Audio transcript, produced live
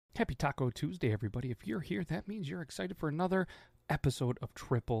Happy Taco Tuesday, everybody. If you're here, that means you're excited for another episode of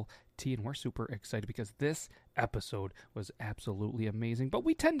Triple T, and we're super excited because this episode was absolutely amazing, but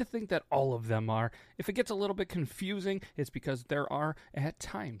we tend to think that all of them are. If it gets a little bit confusing, it's because there are at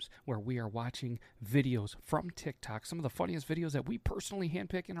times where we are watching videos from TikTok, some of the funniest videos that we personally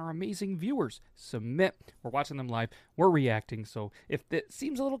handpick and our amazing viewers submit. We're watching them live, we're reacting, so if it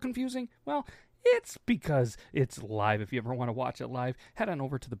seems a little confusing, well, it's because it's live. If you ever want to watch it live, head on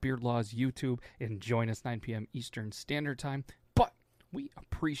over to the Beard Laws YouTube and join us 9 p.m. Eastern Standard Time. But we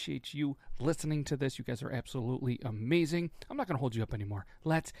appreciate you listening to this. You guys are absolutely amazing. I'm not going to hold you up anymore.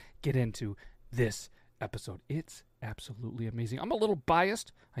 Let's get into this episode. It's absolutely amazing. I'm a little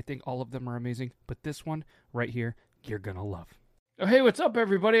biased. I think all of them are amazing. But this one right here, you're going to love. Oh, hey, what's up,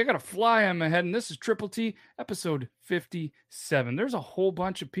 everybody? I got a fly on my head, and this is Triple T, episode 57. There's a whole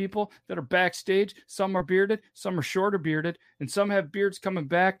bunch of people that are backstage. Some are bearded, some are shorter bearded, and some have beards coming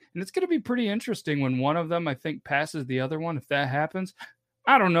back. And it's going to be pretty interesting when one of them, I think, passes the other one, if that happens.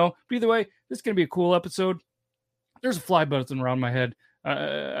 I don't know. But either way, this is going to be a cool episode. There's a fly buzzing around my head.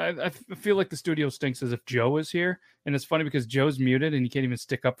 I feel like the studio stinks as if Joe is here. And it's funny because Joe's muted, and he can't even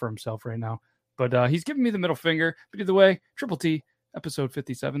stick up for himself right now. But he's giving me the middle finger. But either way, Triple T, episode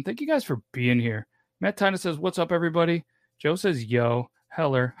 57. Thank you guys for being here. Matt Tyner says, what's up, everybody? Joe says, yo,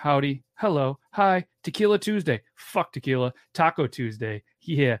 heller, howdy, hello, hi, Tequila Tuesday. Fuck tequila. Taco Tuesday.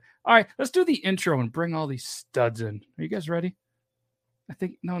 Yeah. All right, let's do the intro and bring all these studs in. Are you guys ready? I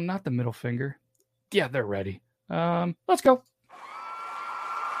think, no, not the middle finger. Yeah, they're ready. Let's go.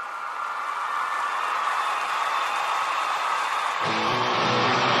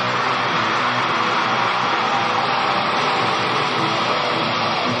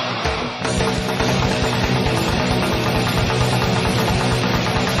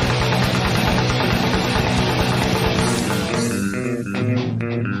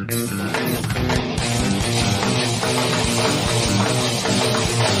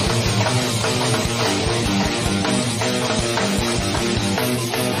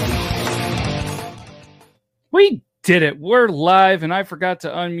 We did it. We're live, and I forgot to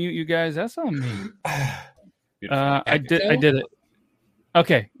unmute you guys. That's on me. I did it.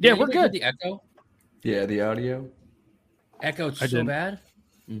 Okay. Yeah, we're good. The echo? Yeah, the audio. Echoed so bad?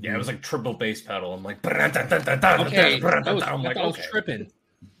 Yeah, it was like triple bass pedal. I'm like, okay. I was tripping.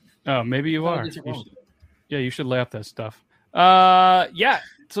 Oh, maybe you are. You should lay off that stuff. Yeah.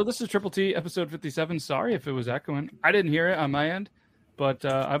 So this is Triple T, episode 57. Sorry if it was echoing. I didn't hear it on my end, but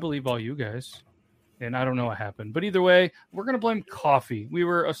I believe all you guys. And I don't know what happened. But either way, we're going to blame coffee. We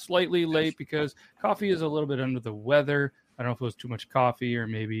were slightly late because coffee is a little bit under the weather. I don't know if it was too much coffee or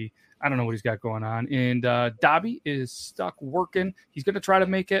maybe, I don't know what he's got going on. And Dobby is stuck working. He's going to try to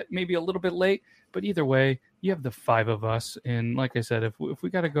make it maybe a little bit late. But either way, you have the five of us. And like I said, if we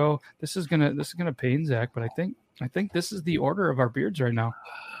got to go, this is gonna pain Zach. But I think this is the order of our beards right now.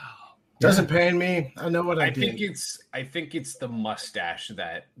 Doesn't pain me. I know what I did. I think it's the mustache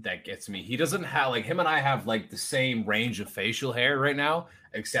that gets me. He doesn't have, like, him and I have like the same range of facial hair right now,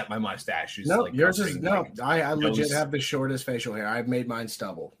 except my mustache is no. Like yours is no. I legit nose. have the shortest facial hair. I've made mine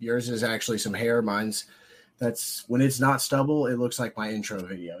stubble. Yours is actually some hair. Mine's that's when it's not stubble. It looks like my intro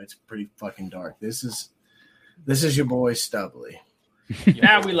video. It's pretty fucking dark. This is your boy Stubbly.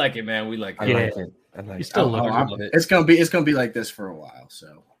 Yeah, we like it, man. We like it. I like it. I like You still look it. It's gonna be like this for a while.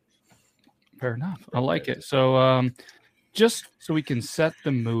 So. Fair enough. I like it. So just so we can set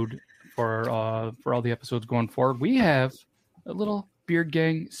the mood for all the episodes going forward, we have a little Beard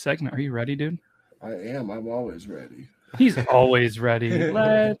Gang segment. Are you ready, dude? I am. I'm always ready. He's always ready.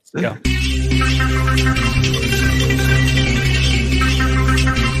 Let's go.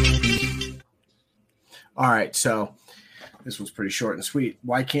 All right. So this was pretty short and sweet.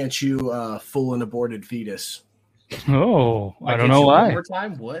 Why can't you fool an aborted fetus? Oh, I don't know why. One more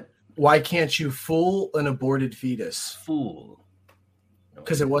time? What? Why can't you fool an aborted fetus? Fool.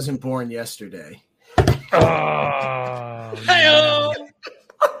 Because it wasn't born yesterday. Oh, Hey-o!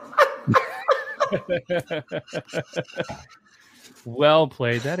 Well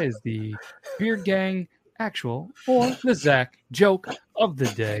played. That is the Beard Gang actual or the Zach joke of the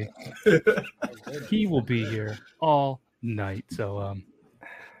day. He will be here all night. So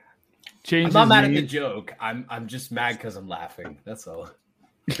change. I'm not mad at the joke. I'm just mad because I'm laughing. That's all.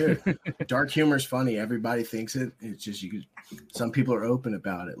 Dude, dark humor is funny. Everybody thinks it. It's just some people are open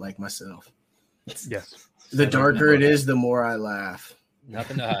about it, like myself. Yes. The darker it is, the more I laugh.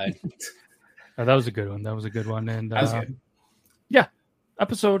 Nothing to hide. Oh, that was a good one. That was a good one. And That was good. Yeah,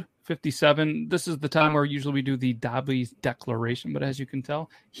 episode 57. This is the time where usually we do the Dobby's declaration, but as you can tell,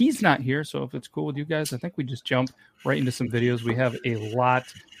 he's not here. So if it's cool with you guys, I think we just jump right into some videos. We have a lot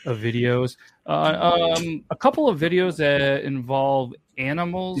of videos. A couple of videos that involve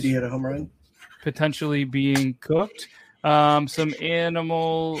animals. Did he hit a home run? Potentially being cooked. Some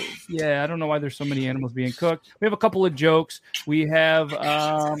animals. Yeah, I don't know why there's so many animals being cooked. We have a couple of jokes. We have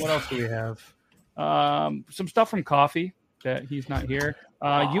what else do we have? Some stuff from Coffee that he's not here.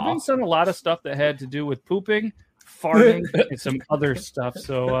 You've been sent a lot of stuff that had to do with pooping, farting, and some other stuff.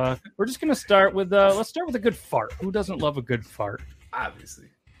 So we're just gonna start with let's start with a good fart. Who doesn't love a good fart? Obviously.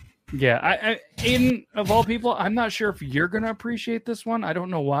 Yeah, Aiden, of all people, I'm not sure if you're gonna appreciate this one. I don't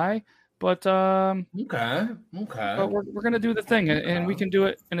know why. But okay. But we're gonna do the thing, and we can do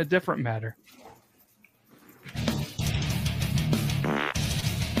it in a different matter.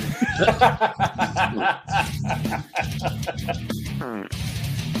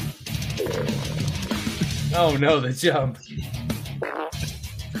 Oh no, the jump.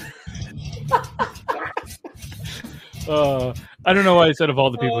 I don't know why I said of all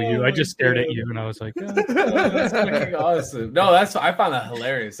the people I just stared at you and I was like, that's fucking awesome. No, I found that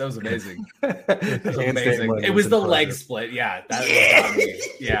hilarious. That was amazing. That was amazing. It was the leg split. Yeah, that was me.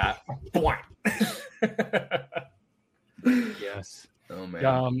 Yeah. Yes. Oh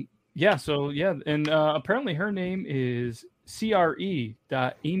man. And apparently her name is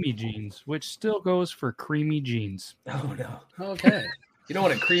CRE.Amy Jeans, which still goes for creamy jeans. Oh no. Okay. You don't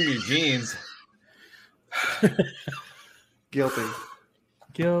want to cream your jeans. Guilty.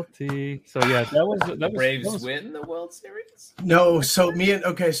 So yeah, that was Braves win the World Series? No, so me and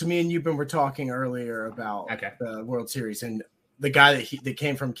Euban were talking earlier about the World Series, and the guy that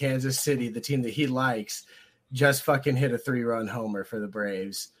came from Kansas City, the team that he likes, just fucking hit a 3-run homer for the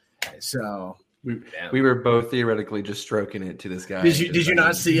Braves. So we were both theoretically just stroking it to this guy. Did you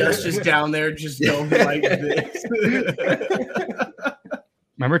not see us just down there just going like this?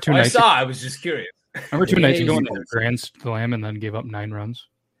 Remember 2 nights? I was just curious. Remember 2 nights ago in the Grand Slam and then gave up 9 runs?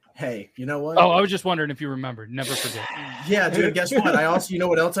 Hey, you know what? Oh, I was just wondering if you remembered. Never forget. Yeah, dude, guess what? You know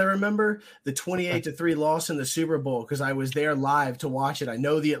what else I remember? The 28-3 loss in the Super Bowl because I was there live to watch it. I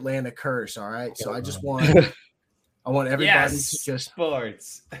know the Atlanta curse, all right? So I just want everybody to just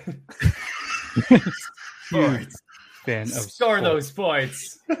sports. Sports. Fan of score those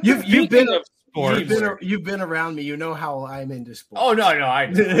points. You've been around me. You know how I'm into sports. Oh no, I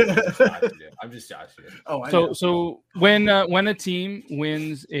know. I'm just joshing you. Oh, I know. So when a team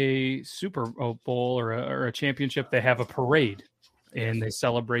wins a Super Bowl or a championship, they have a parade and they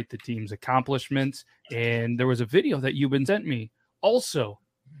celebrate the team's accomplishments. And there was a video that Euban sent me also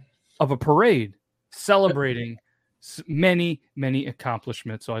of a parade celebrating many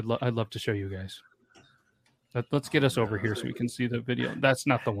accomplishments. So I'd love to show you guys. Let's get us over here so we can see the video. That's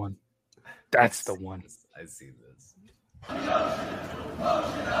not the one. That's the one. I see this.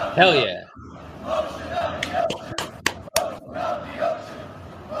 Hell yeah.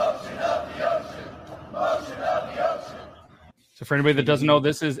 So for anybody that doesn't know,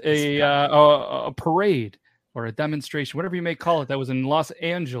 this is a parade or a demonstration, whatever you may call it, that was in Los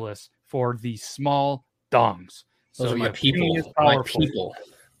Angeles for the small dongs. Those are my people.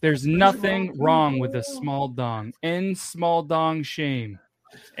 There's nothing wrong with a small dong. End small dong shame.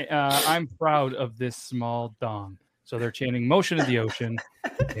 I'm proud of this small dong. So they're chanting "Motion of the Ocean."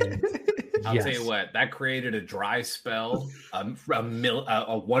 I'll tell you what, that created a dry spell, a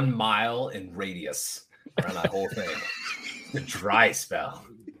 1 mile in radius around that whole thing. The dry spell.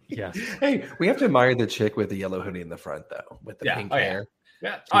 Yes. Hey, we have to admire the chick with the yellow hoodie in the front, though, with the pink hair.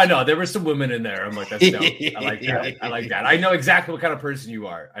 Yeah, I know. There were some women in there. I'm like, that's dope. I like that. I like that. I know exactly what kind of person you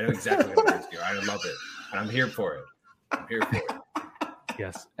are. I love it. And I'm here for it.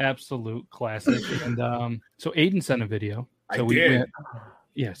 Yes, absolute classic. And so Aiden sent a video. So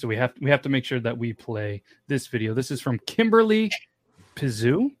we have to make sure that we play this video. This is from Kimberly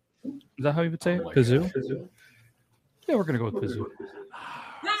Pizzou. Is that how you would say it? Pizzou? Yeah, we're gonna go with Pizzou.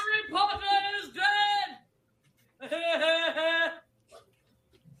 Harry Potter is dead.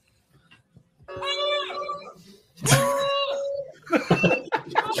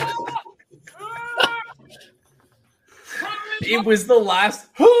 It was the last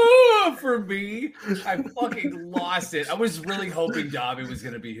for me. I fucking lost it. I was really hoping Dobby was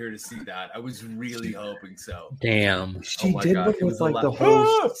going to be here to see that. I was really hoping so. Damn. She did look with like the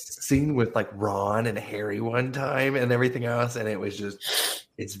whole scene with like Ron and Harry one time and everything else. And it was just,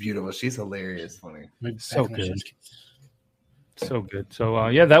 it's beautiful. She's hilarious. Funny. So good. So good. So,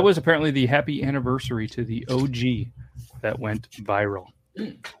 yeah, that was apparently the happy anniversary to the OG that went viral.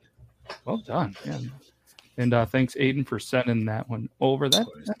 Well done. Yeah. And thanks, Aiden, for sending that one over.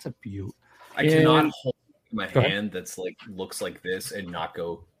 That's a beaut. I cannot hold my hand that's like looks like this and not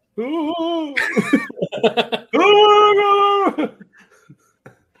go.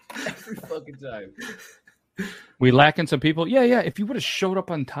 every fucking time. We lacking some people. Yeah. If you would have showed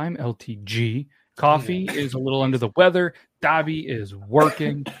up on time, LTG. Coffee is a little under the weather. Dobby is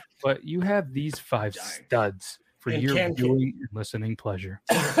working, but you have these 5 studs for your viewing and listening pleasure.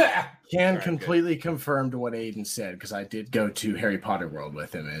 Can completely confirmed what Aiden said, because I did go to Harry Potter World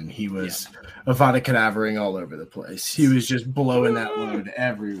with him, and he was Avada Kedavering all over the place. He was just blowing that load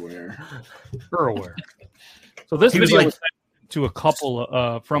everywhere. So this video was sent to a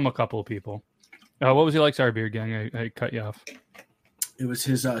couple from a couple of people. What was he like? Sorry, Beard Gang, I cut you off. It was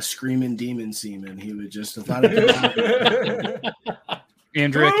his screaming demon semen. He would just Avada Kedavering.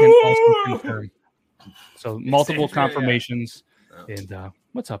 Andrea can also confirm. So multiple confirmations. And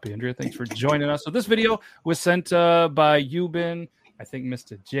what's up, Andrea? Thanks for joining us. So this video was sent by Eubin, I think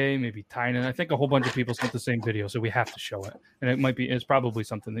Mr. J, maybe Tynan. I think a whole bunch of people sent the same video, so we have to show it. And it's probably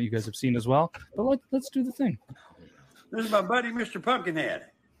something that you guys have seen as well. But let's do the thing. This is my buddy, Mr. Pumpkinhead.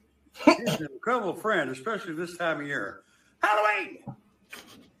 He's an incredible friend, especially this time of year. Halloween!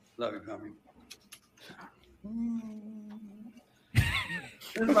 Love you, Pumpkin.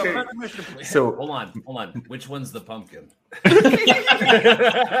 Okay. So hold on. Which one's the pumpkin?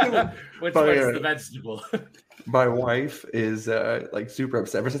 Which one's the vegetable? My wife is like super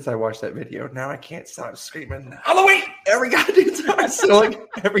upset ever since I watched that video. Now I can't stop screaming Halloween every goddamn time. So like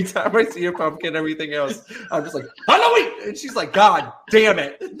every time I see a pumpkin, everything else, I'm just like Halloween, and she's like, God damn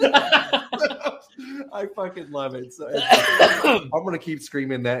it! I fucking love it. So I'm gonna keep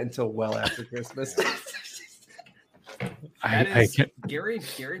screaming that until well after Christmas. Gary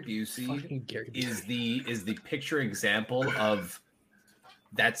Busey is the picture example of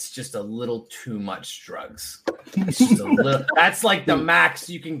that's just a little too much drugs. It's just a little, that's like the max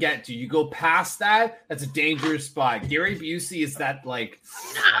you can get to. You go past that, that's a dangerous spot. Gary Busey is that like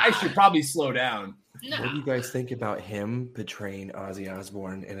I should probably slow down. What do you guys think about him portraying Ozzy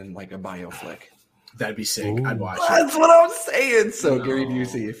Osbourne in like a bioflick? That'd be sick. I'd watch it. That's what I'm saying. So Gary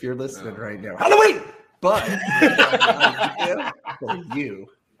Busey, if you're listening right now, Halloween. But for you.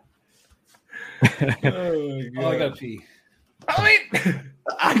 Oh, I gotta pee. Halloween.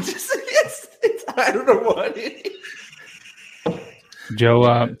 I don't know what it is.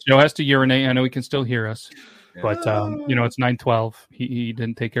 Joe has to urinate. I know he can still hear us, but it's 9:12. He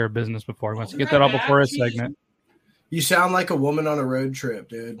didn't take care of business before. He wants to get that out before his segment. You sound like a woman on a road trip,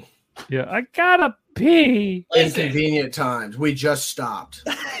 dude. Yeah, I gotta pee. Inconvenient times. We just stopped.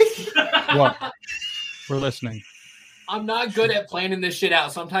 What? We're listening. I'm not good at planning this shit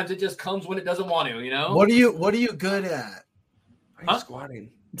out. Sometimes it just comes when it doesn't want to, you know? What are you good at? Are you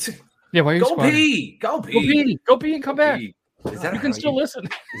squatting? Yeah, why are you squatting? Pee. Go pee. Go pee and come back. Is that you can still listen.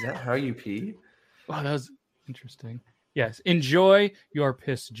 Is that how you pee? Wow, that was interesting. Yes. Enjoy your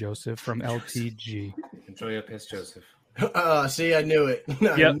piss, Joseph, from LTG. Enjoy your piss, Joseph. See, I knew it.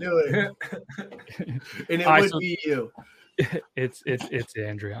 I knew it. And it would be you. It's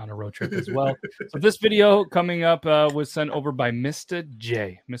Andrea on a road trip as well. So this video coming up was sent over by Mr.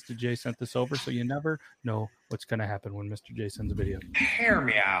 J. Mr. J sent this over, so you never know what's going to happen when Mr. J sends a video. Hear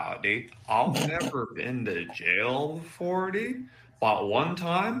me out, dude. I've never been to jail before, dude. But one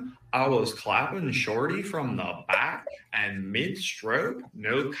time, I was clapping Shorty from the back, and mid-stroke,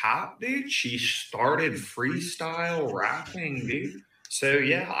 no cop, dude, she started freestyle rapping, dude. So,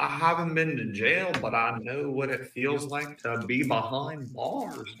 yeah, I haven't been to jail, but I know what it feels like to be behind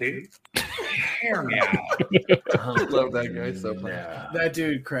bars, dude. Hear me out. I love that guy so much. That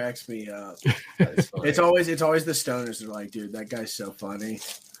dude cracks me up. It's always the stoners that are like, dude, that guy's so funny.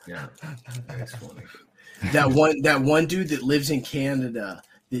 Yeah, that's funny. That one dude that lives in Canada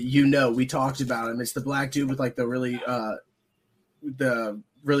that we talked about him. It's the black dude with like the really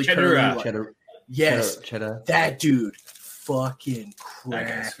cheddar. Yes, cheddar. That dude fucking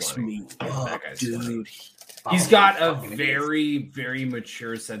cracks me up, dude. He's got a very, very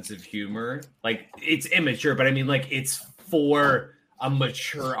mature sense of humor. Like, it's immature, but I mean, like, it's for a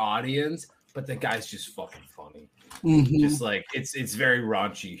mature audience, but the guy's just fucking funny. Mm-hmm. Just like, it's very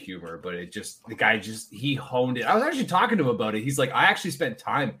raunchy humor, but he honed it. I was actually talking to him about it. He's like, I actually spent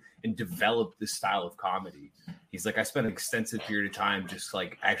time and developed this style of comedy. He's like, I spent an extensive period of time just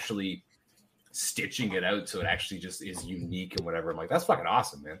like actually stitching it out so it actually just is unique and whatever. I'm like, that's fucking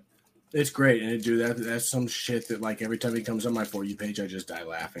awesome, man. It's great, and dude, that's some shit that like every time he comes on my For You page, I just die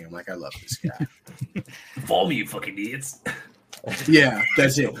laughing. I'm like, I love this guy. Follow me, you fucking idiots. Yeah,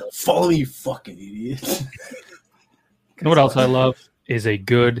 that's it. Follow me, you fucking idiots. You know what else I love is a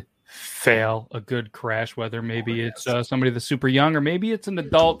good fail, a good crash, whether maybe it's somebody that's super young or maybe it's an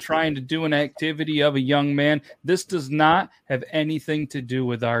adult trying to do an activity of a young man. This does not have anything to do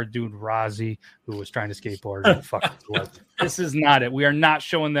with our dude Rozzy, who was trying to skateboard. And this is not it. We are not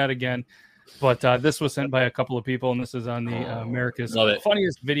showing that again. But this was sent by a couple of people, and this is on the America's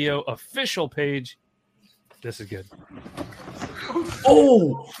Funniest Video official page. This is good.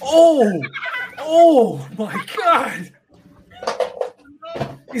 Oh my God.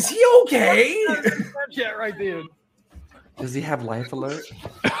 Is he okay? Yeah, right, dude. Does he have life alert?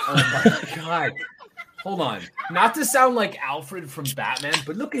 Oh my God. Hold on. Not to sound like Alfred from Batman,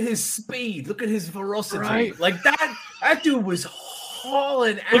 but look at his speed. Look at his ferocity. Right. Like that dude was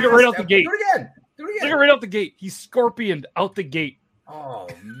hauling ass. Look at right out the gate. Do it again. Look at right out the gate. He's scorpioned out the gate. Oh,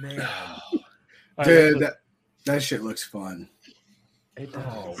 man. Dude, that shit looks fun.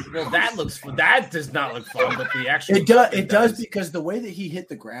 Oh, well, that does not look fun, but the actual it does because the way that he hit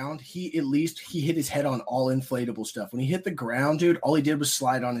the ground, he hit his head on all inflatable stuff. When he hit the ground, dude, all he did was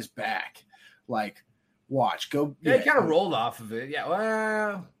slide on his back. Like, watch, go. Yeah, he kind of rolled off of it. Yeah,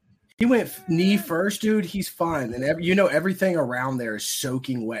 well, he went knee first, dude. He's fine, and everything around there is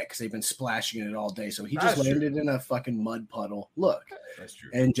soaking wet because they've been splashing it all day. So he just landed in a fucking mud puddle. Look, that's true,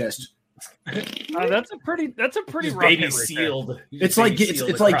 and just. That's a pretty rough baby hit sealed. It's like he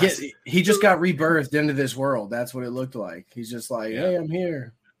just got rebirthed into this world. That's what it looked like. He's just like, hey, I'm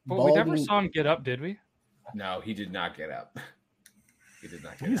here. Well, we never saw him get up, did we? No, he did not get up. He did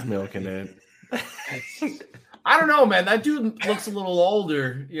not get He's up. milking it. I don't know, man. That dude looks a little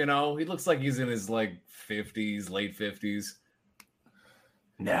older. You know, he looks like he's in his like 50s, late 50s.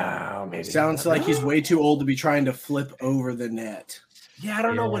 No, maybe sounds like he's way too old to be trying to flip over the net. Yeah, I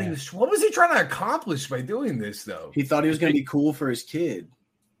don't know what was he trying to accomplish by doing this, though? He thought he was going to be cool for his kid.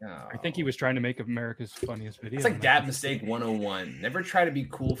 I think he was trying to make America's Funniest Video. It's like dad mistake 101. Never try to be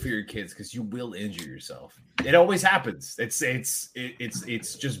cool for your kids because you will injure yourself. It always happens. It's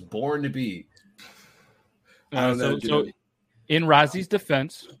just born to be. So in Rozzy's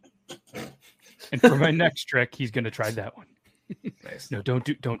defense, and for my next trick, he's going to try that one. Nice. No, don't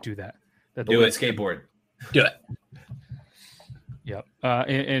do that. Do it, skateboard. Do it. Yep.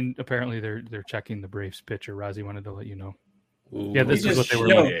 And apparently they're checking the Braves pitcher. Rozzy wanted to let you know. Ooh. Yeah, this is what they were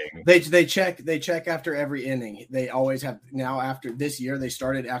looking. They check after every inning. They always have now. After this year, they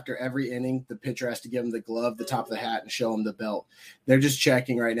started after every inning. The pitcher has to give him the glove, the top of the hat, and show him the belt. They're just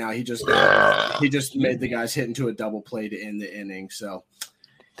checking right now. He just made the guys hit into a double play to end the inning. So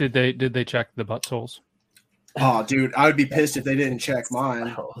did they check the buttholes? Oh, dude, I would be pissed if they didn't check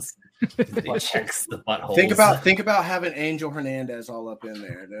mine. They checks the buttholes. Think about having Angel Hernandez all up in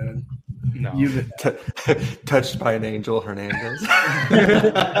there, dude. No, you touched by an Angel Hernandez.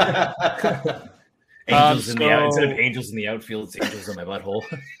 Angels in the out instead of angels in the outfield, it's angels in my butthole.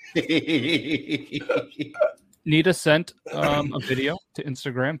 Nita sent a video to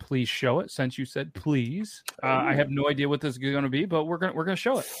Instagram. Please show it. Since you said please, I have no idea what this is going to be, but we're gonna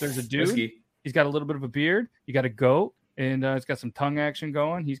show it. There's a dude. Risky. He's got a little bit of a beard. You got a goat, and it's got some tongue action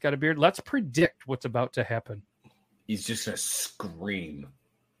going. He's got a beard. Let's predict what's about to happen. He's just gonna scream.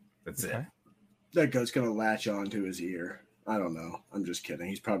 That's it. That goat's gonna latch onto his ear. I don't know. I'm just kidding.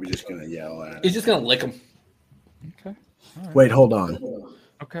 He's probably just gonna yell at him. He's just gonna lick him. Okay. Right. Wait, hold on.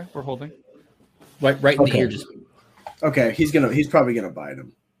 Okay, we're holding. Right in the ear. Just okay. He's probably gonna bite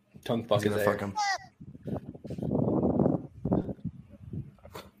him. Tongue fuck his fuck him.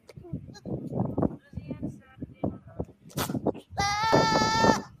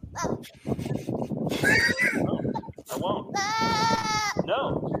 I won't.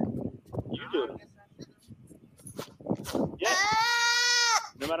 No. You do it. Yeah.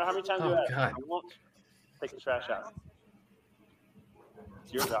 No matter how many times you ask, I won't take the trash out.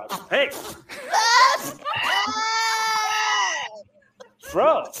 It's your job. Hey!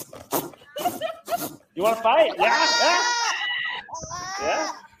 Bro! You want to fight? Yeah?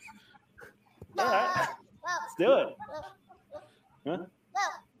 Yeah? All right. Let's do it. Huh?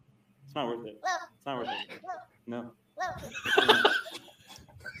 It's not worth it. It's not worth it. No.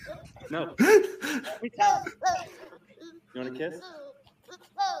 No. You want a kiss?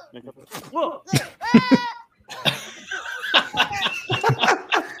 Make up. Whoa!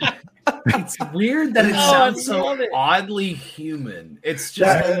 It's weird that it sounds so oddly human. It's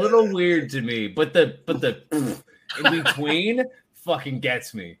just a little weird to me, but the in between fucking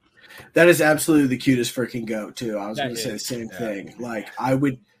gets me. That is absolutely the cutest freaking goat too. I was going to say the same thing. Like I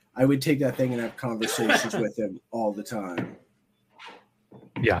would take that thing and have conversations with him all the time.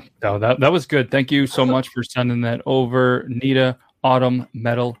 Yeah, that was good. Thank you so much for sending that over, Nita, Autumn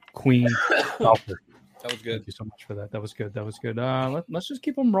Metal Queen. That was good. Thank you so much for that. That was good. Let's just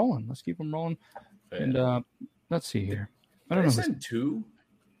keep them rolling. And let's see here. I don't know. Send 2.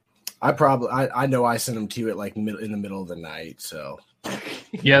 I know I sent them to you at like in the middle of the night. So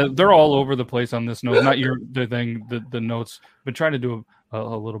yeah, they're all over the place on this note. Not the notes. Been trying to do a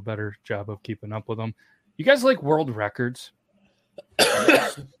little better job of keeping up with them. You guys like world records?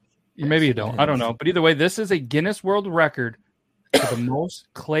 Maybe you don't. I don't know. But either way, this is a Guinness World Record for the most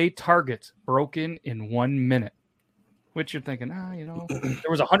clay targets broken in 1 minute. Which you're thinking, there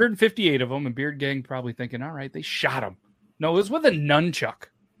was 158 of them, and Beard Gang probably thinking, all right, they shot him. No, it was with a nunchuck.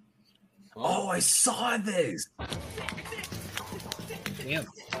 Oh, I saw this. Damn.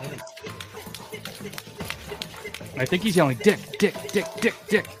 I think he's yelling, dick, dick, dick, dick,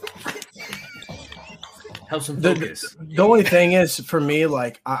 dick. Help some focus. The only thing is, for me,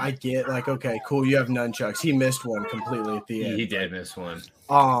 like, I get, like, okay, cool, you have nunchucks. He missed one completely at the end. He did miss one.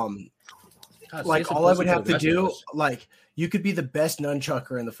 God, like, all I would have to do, like, you could be the best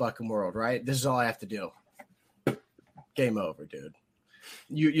nunchucker in the fucking world, right? This is all I have to do. Game over, dude.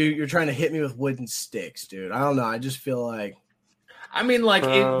 You're trying to hit me with wooden sticks, dude. I don't know. I just feel like, I mean, like,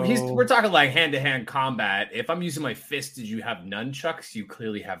 we're talking like hand-to-hand combat. If I'm using my fist, did you have nunchucks? You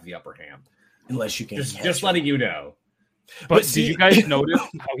clearly have the upper hand. Unless you can just letting you know. But did you guys notice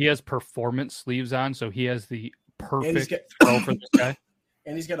how he has performance sleeves on? So he has the perfect throw for this guy.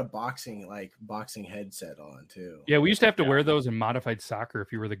 And he's got a boxing headset on too. Yeah, we used to have to wear those in modified soccer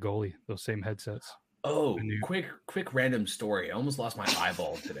if you were the goalie. Those same headsets. Oh, quick random story. I almost lost my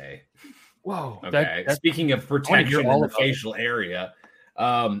eyeball today. Whoa. Okay. Speaking of protection in the facial area,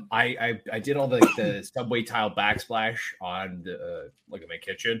 I did all the subway tile backsplash on look at my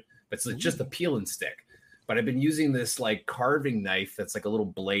kitchen. It's just a peel and stick. But I've been using this like carving knife that's like a little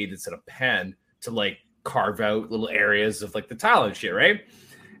blade instead of pen to like carve out little areas of like the tile and shit, right?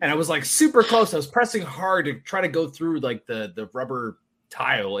 And I was like super close. I was pressing hard to try to go through like the rubber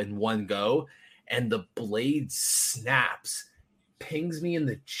tile in one go, and the blade snaps, pings me in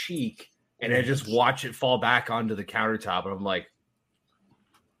the cheek, and I just watch it fall back onto the countertop, and I'm like,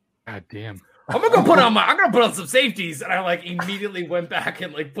 God damn. I'm gonna put on some safeties, and I like immediately went back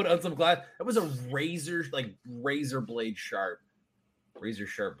and like put on some glass. It was a razor sharp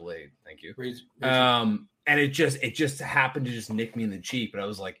blade. Thank you. And it just happened to just nick me in the cheek, but I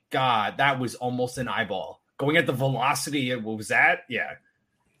was like, God, that was almost an eyeball going at the velocity. What was that? Yeah.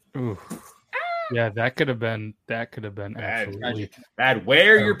 Ooh. Yeah, that could have been absolutely bad.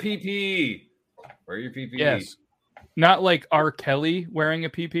 Wear your PP. Wear your PP. Yes. Not like R. Kelly wearing a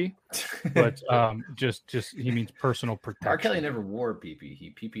PP, but just he means personal protection. R. Kelly never wore a PP. He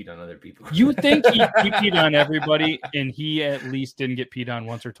PP'd on other people. You think he PP'd on everybody, and he at least didn't get peed on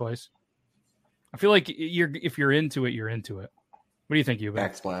once or twice? I feel like if you're into it, you're into it. What do you think, you?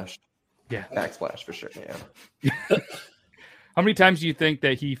 Backsplash. Yeah, backsplash for sure. Yeah. How many times do you think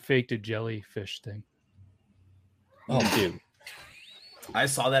that he faked a jellyfish thing? Oh, dude. I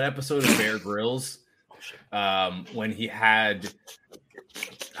saw that episode of Bear Grylls when he had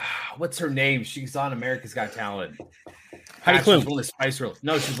what's her name? She's on America's Got Talent. Heidi Klum. She's one of the Spice Girls.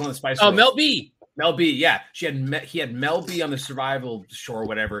 No, she's one of the Spice Girls. Oh, Mel B. Mel B. Yeah, he had Mel B on the survival show or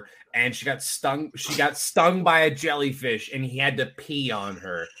whatever, and she got stung. She got stung by a jellyfish, and he had to pee on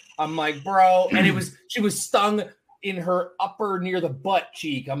her. I'm like, bro, and she was stung in her upper near the butt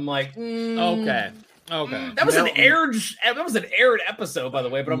cheek. I'm like, okay. That was an aired episode, by the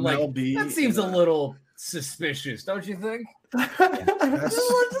way. But I'm like, that seems a little suspicious, don't you think? That's a little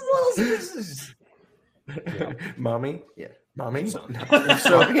suspicious. Yeah. Mommy, yeah. Mommy. Listen,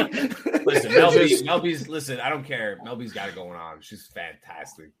 Mel B's. Listen, I don't care. Mel B's got it going on. She's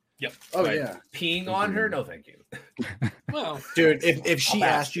fantastic. Yep. Oh but yeah. Peeing on her? No, thank you. Well, dude, if she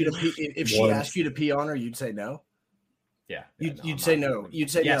asked you to pee, if she asked you to pee on her, you'd say no. Yeah. You'd say no. You'd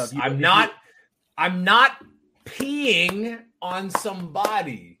say yes, no. I'm not peeing on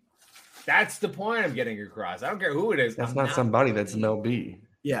somebody. That's the point I'm getting across. I don't care who it is. That's not somebody. That's Mel B.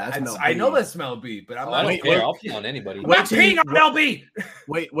 Yeah, I know that's Mel B, but I'm not. I don't care. I'll pee on anybody. I'm not peeing on Mel B.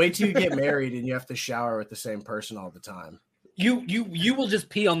 Wait till you get married and you have to shower with the same person all the time. You will just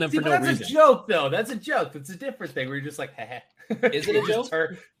pee on them for no reason. That's a joke, though. That's a joke. That's a different thing. Where you're just like, heh. Is it a joke?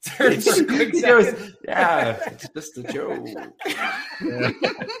 Turn for a quick second. Yeah, it's just a joke.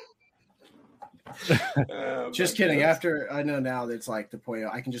 Just kidding. After I know now that's like the point.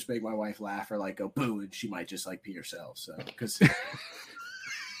 I can just make my wife laugh or like go boo, and she might just like pee herself. So because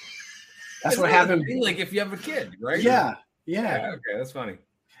that's what happened. Like if you have a kid, right? Yeah. Okay, that's funny.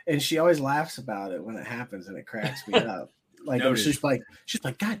 And she always laughs about it when it happens, and it cracks me up. Like she's like,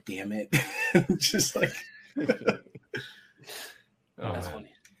 God damn it, just like. That's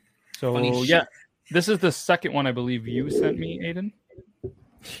funny. So funny yeah, This is the second one I believe you sent me, Aiden.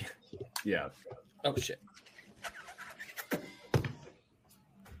 Yeah. Oh shit.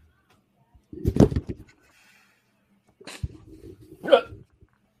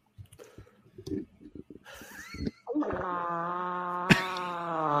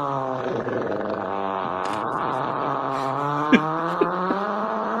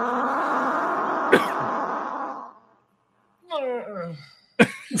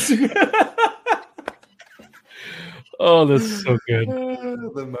 Oh, that's so good.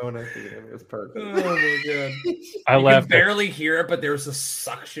 The moan at the end was perfect. Oh my god! I You laughed can at- barely hear it, but there's a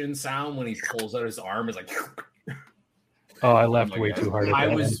suction sound when he pulls out his arm. It's like. Oh, I laughed Oh my way God. too hard at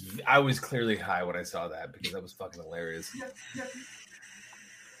that. I was clearly high when I saw that because that was fucking hilarious.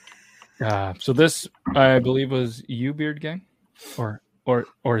 So this, I believe, was you, Beard Gang, or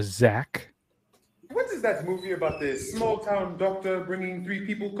Zach. What is that movie about the small town doctor bringing 3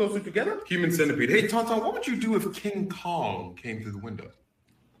 people closer together? Human Centipede. Hey, Tauntaun, what would you do if King Kong came through the window?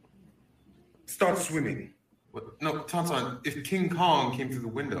 Start swimming. What? No, Tauntaun, if King Kong came through the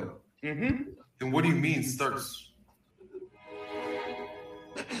window, then what do you mean starts?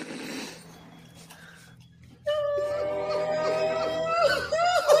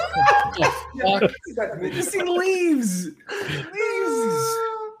 Just see leaves.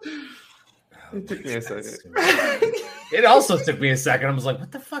 It took me a second. It also took me a second. I was like,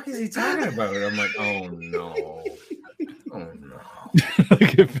 "What the fuck is he talking about?" I'm like, "Oh no, oh no."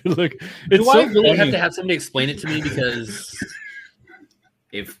 Look, Do I really have to have somebody explain it to me? Because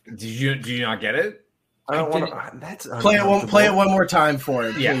did you not get it? I don't want to. That's Play it one more time for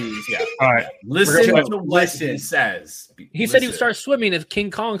him, please. Yeah. All right. Listen to what he says. he said he would start swimming if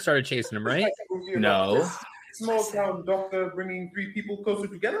King Kong started chasing him, right? No. Small town doctor bringing 3 people closer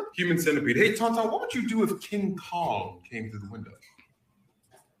together? Human Centipede. Hey, Tauntaun, what would you do if King Kong came through the window?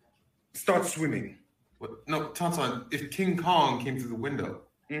 Start swimming. What? No, Tauntaun, if King Kong came through the window,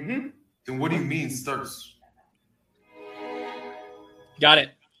 then what do you mean starts? Got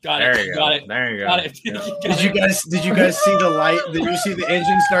it. There you go. Got it. There you go. Got it. Did you guys see the light? Did you see the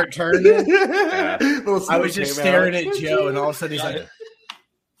engine start turning? I was just staring at Joe, and all of a sudden he's like,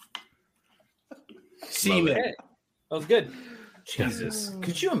 "Semen." That was good. Jesus.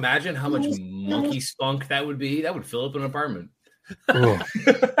 Could you imagine how much monkey spunk that would be? That would fill up an apartment. Yeah.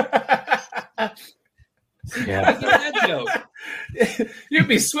 That joke. You'd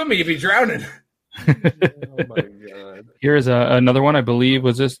be swimming, you'd be drowning. Oh my god. Here's another one. I believe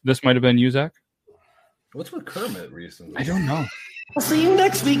was this. This might have been you, Zach. What's with Kermit recently? I don't know. I'll see you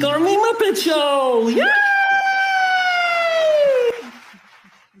next week on the Muppet Show. Yay!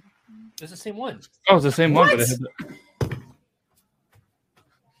 It's the same one. Oh, it's the same one, but it had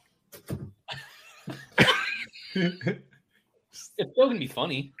It's still gonna be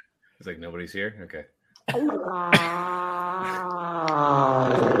funny. It's like nobody's here? Okay.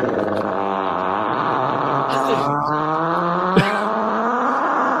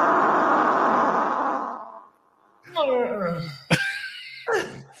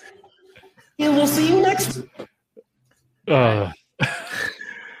 And we'll see you next. Oh,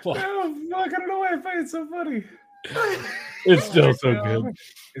 fuck, I don't know why I find it so funny. It's still so good.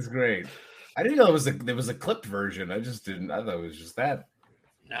 It's great. I didn't know there was a clipped version. I just didn't. I thought it was just that.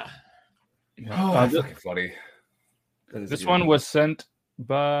 Nah. Oh, that's fucking funny. This one was sent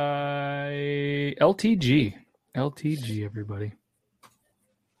by LTG. LTG, everybody.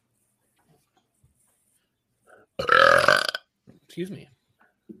 Excuse me.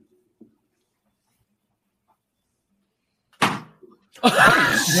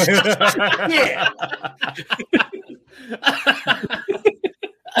 Yeah.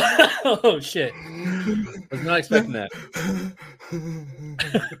 Oh shit! Was not expecting that.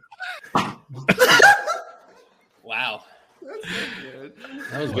 Wow.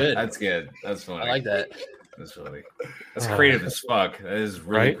 That was good. That's good. That's funny. I like that. That's funny. That's creative as fuck. That is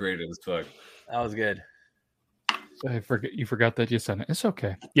really Right? creative as fuck. That was good. You forgot that you sent it. It's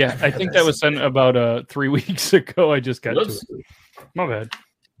okay. Yeah, I think that was sent about 3 weeks ago. I just got to it. My bad.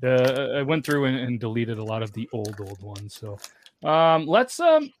 I went through and deleted a lot of the old ones. So let's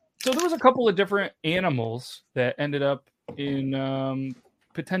so there was a couple of different animals that ended up in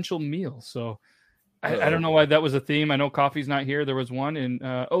potential meals. So I don't know why that was a theme. I know coffee's not here. There was one, and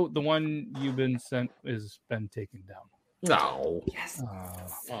the one you've been sent has been taken down. No. Yes.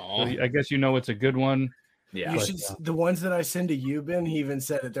 So I guess you know it's a good one. Yeah. You should, the ones that I send to Euban, he even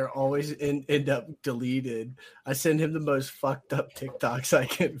said that they're always end up deleted. I send him the most fucked up TikToks I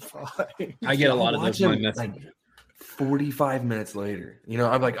can find. I get a lot of those. Like 45 minutes later,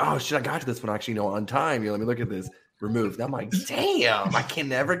 I'm like, oh shit, I got to this one actually, on time. Let me look at this. removed. I'm like, damn, I can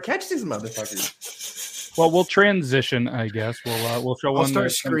never catch these motherfuckers. Well, we'll transition, I guess. We'll show one. I'll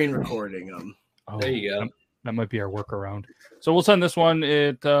start screen recording them. Oh, there you go. That might be our workaround. So we'll send this one.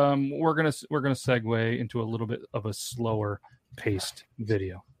 We're gonna segue into a little bit of a slower paced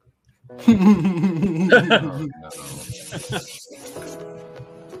video.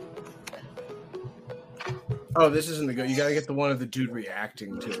 Oh, this isn't the good. You gotta get the one of the dude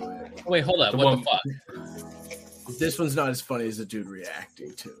reacting to it. Wait, hold up. What the fuck? This one's not as funny as the dude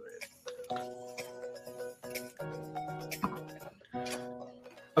reacting to it.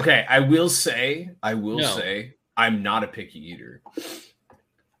 Okay, I will say, I'm not a picky eater.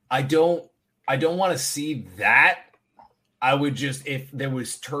 I don't want to see that. I would just, if there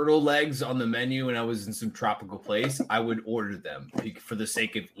was turtle legs on the menu and I was in some tropical place, I would order them for the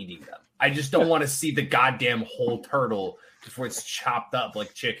sake of eating them. I just don't want to see the goddamn whole turtle before it's chopped up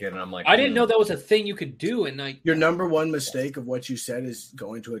like chicken. And I'm like, I didn't know that was a thing you could do. And your number one mistake of what you said is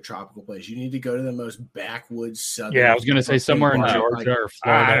going to a tropical place. You need to go to the most backwoods southern. Yeah, I was gonna say somewhere in Georgia or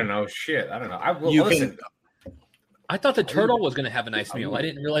Florida. I don't know. Shit, I don't know. Listen. I thought the turtle was going to have a nice meal. I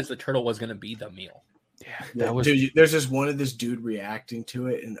didn't realize the turtle was going to be the meal. Yeah, dude, there's just one of this dude reacting to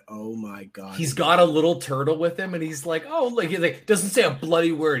it, and oh my god, he's got a little turtle with him, and he's like, oh, like doesn't say a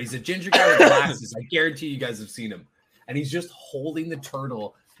bloody word. He's a ginger guy with glasses. I guarantee you guys have seen him, and he's just holding the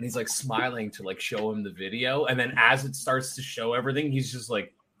turtle, and he's like smiling to like show him the video, and then as it starts to show everything, he's just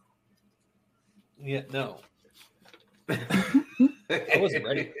like, yeah, no. I wasn't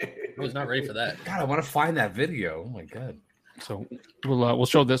ready. I was not ready for that. God, I want to find that video. Oh my god. So we'll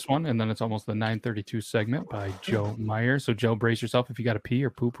show this one, and then it's almost the 9:32 segment by Joe Myers. So Joe, brace yourself if you got to pee or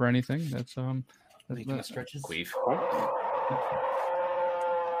poop or anything. That's making stretches. Queef. Well.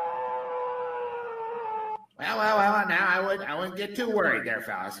 Now I wouldn't get too worried there,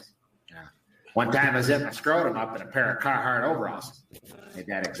 fellas. One time I zipped my scrotum up in a pair of Carhartt overalls. Made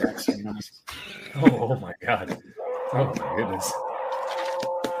that exact same noise. Oh my god. Oh my goodness.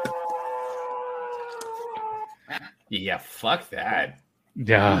 Yeah, fuck that.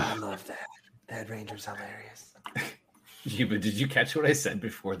 Yeah. I love that. That Ranger's hilarious. Yeah, but did you catch what I said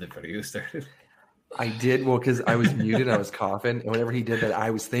before the video started? I did. Well, because I was muted, I was coughing, and whenever he did that,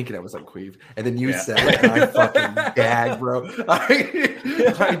 I was thinking I was like Queeve, and then you said it, and I fucking gagged, bro.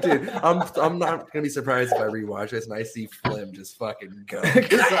 I did. I'm not gonna be surprised if I rewatch this and I see Flim just fucking go.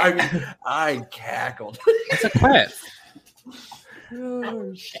 I cackled. It's a quack.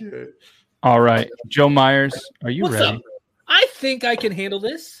 Oh shit. All right, Joe Myers, are you What's ready? up? I think I can handle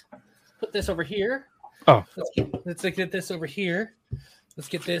this. Put this over here. Oh, let's get this over here. Let's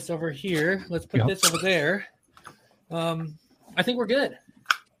get this over here. Let's put this over there. I think we're good.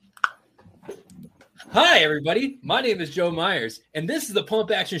 Hi, everybody. My name is Joe Myers, and this is the pump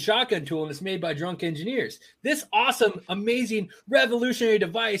action shotgun tool, and it's made by Drunk Engineers. This awesome, amazing, revolutionary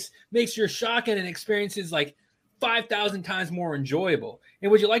device makes your shotgun and experiences like 5,000 times more enjoyable. And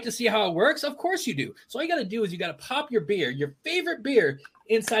would you like to see how it works? Of course you do. So all you got to do is you got to pop your beer, your favorite beer,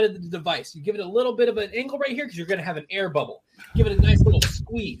 inside of the device. You give it a little bit of an angle right here because you're going to have an air bubble. Give it a nice little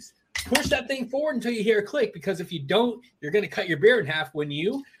squeeze. Push that thing forward until you hear a click, because if you don't, you're going to cut your beer in half when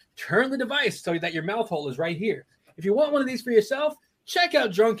you turn the device so that your mouth hole is right here. If you want one of these for yourself, check out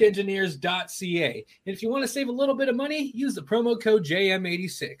drunkengineers.ca. And if you want to save a little bit of money, use the promo code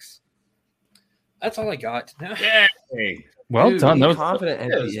JM86. That's all I got. Yay. Well done. Be That was confident at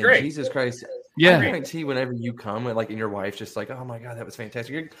the end. great. Jesus Christ. Yeah. I guarantee whenever you come and your wife's just like, oh my god, that was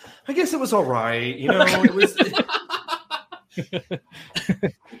fantastic. You're, I guess it was all right. You know, it was.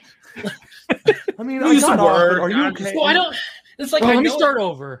 I mean, I got off, are you okay? Well, I don't. It's like, well, I let me know start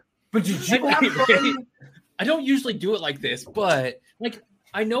over. But did you have fun? I don't usually do it like this, but like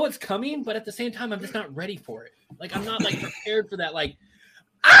I know it's coming, but at the same time, I'm just not ready for it. Like I'm not prepared for that. Like,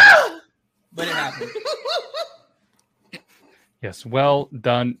 but it happened. Yes, well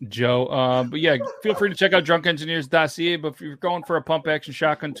done, Joe. But yeah, feel free to check out drunkengineers.ca. But if you're going for a pump action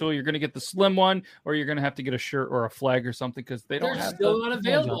shotgun tool, you're going to get the slim one, or you're going to have to get a shirt or a flag or something, because they're still not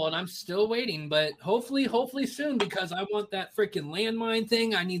available, and I'm still waiting. But hopefully soon, because I want that freaking landmine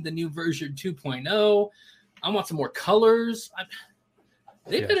thing. I need the new version 2.0. I want some more colors.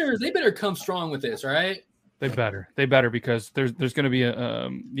 They better come strong with this, all right? They better, because there's going to be a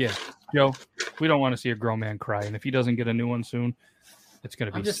Joe, we don't want to see a grown man cry, and if he doesn't get a new one soon, it's going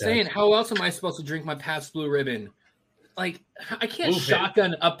to be I'm just sad. saying, how else am I supposed to drink my Pabst Blue Ribbon? Like, I can't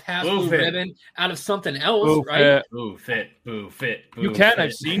shotgun a Pabst Blue Ribbon out of something else, right? Boo fit. You can.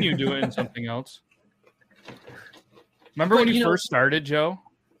 I've seen you do it in something else. Remember when you first started, Joe?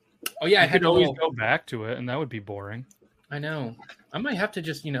 Oh yeah, I had to always go back to it, and that would be boring. I know. I might have to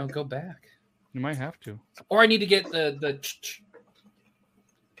just go back. You might have to. Or I need to get the.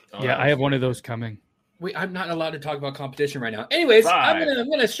 Yeah, I have one of those coming. Wait, I'm not allowed to talk about competition right now. Anyways, I'm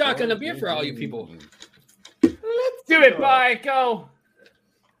gonna shotgun a beer for all you people. Let's do it. Bye. Go.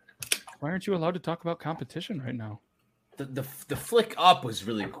 Why aren't you allowed to talk about competition right now? The flick up was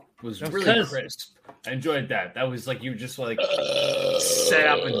really crisp. I enjoyed that. That was like you just like set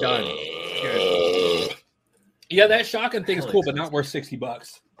up and done. Good. Yeah, that shotgun thing's cool, but not worth $60.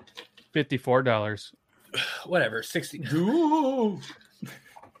 $54. Whatever, 60. Did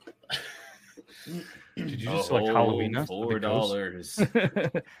you just select Halloween?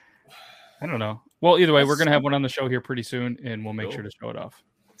 $4. I don't know. Well, either way, we're gonna have one on the show here pretty soon, and we'll make sure to show it off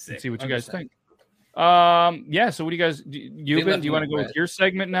and see what you guys think. Yeah. So, what do you guys? Do you want to go with your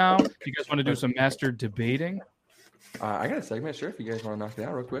segment now? Do you guys want to do some master debating? I got a segment. Sure, if you guys want to knock it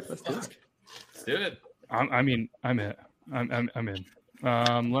out real quick, let's do it. Let's do it. I'm in.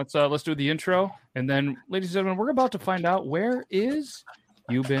 Let's do the intro, and then, ladies and gentlemen, we're about to find out where is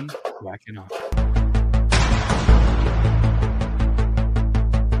You've Been Whacking Off.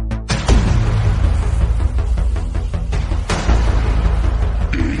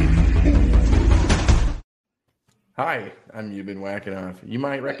 Hi, I'm You've Been Whacking Off. You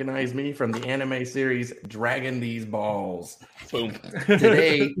might recognize me from the anime series Dragon These Balls. Boom.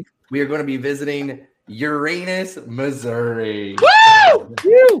 Today, we are going to be visiting Uranus, Missouri.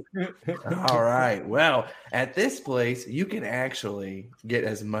 Woo! All right. Well, at this place, you can actually get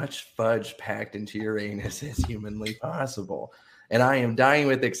as much fudge packed into Uranus as humanly possible. And I am dying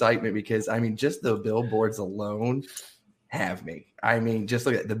with excitement because, just the billboards alone have me. Just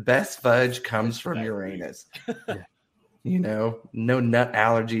look at the best fudge comes from Uranus. No nut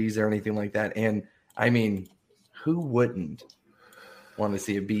allergies or anything like that. And who wouldn't want to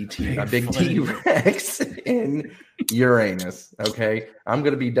see a big T-Rex in Uranus? Okay, I'm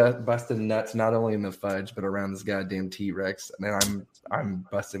gonna be busting nuts not only in the fudge but around this goddamn T-Rex, and I'm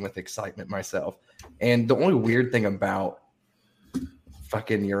busting with excitement myself. And the only weird thing about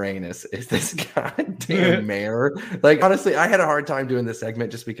fucking Uranus is this goddamn mayor. Like, honestly, I had a hard time doing this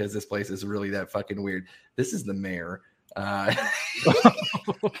segment just because this place is really that fucking weird. This is the mayor.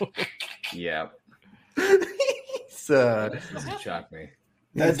 Yeah. Doesn't shock me.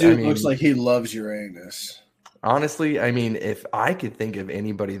 That dude looks like he loves Uranus. Honestly, if I could think of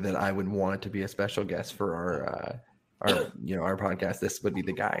anybody that I would want to be a special guest for our podcast, this would be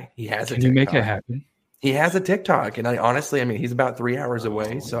the guy. He has a TikTok. Can you make it happen? He has a TikTok, and he's about 3 hours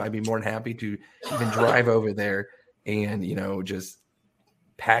away, so I'd be more than happy to even drive over there and just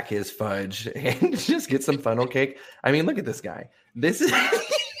pack his fudge and just get some funnel cake. Look at this guy. This is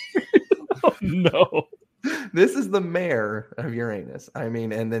oh, no. This is the mayor of Uranus.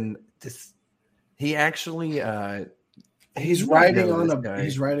 And then he actually he's riding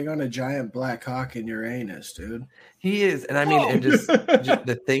on a giant black hawk in Uranus, dude. He is, and and just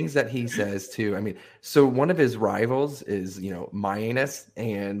the things that he says too. So one of his rivals is Mayanus,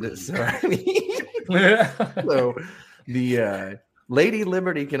 and so so the Lady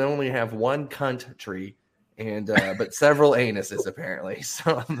Liberty can only have one cunt tree. And but several anuses apparently,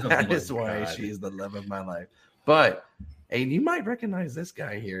 so that is why she's the love of my life. But hey, you might recognize this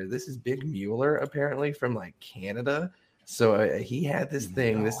guy here. This is Big Mueller, apparently from like Canada. So he had this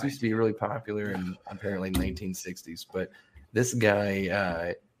thing. This used to be really popular in apparently 1960s. But this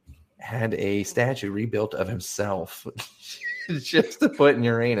guy had a statue rebuilt of himself just to put in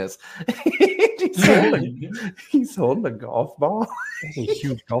Uranus. he's holding a golf ball. That's a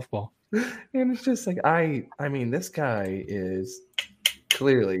huge golf ball. And it's just like this guy is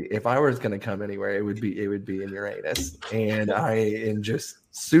clearly, if I was going to come anywhere, it would be in Uranus, and I am just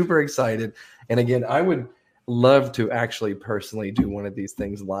super excited. And again, I would love to actually personally do one of these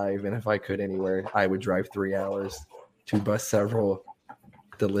things live, and if I could anywhere, I would drive 3 hours to bust several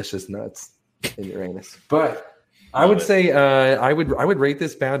delicious nuts in Uranus. But I would say I would rate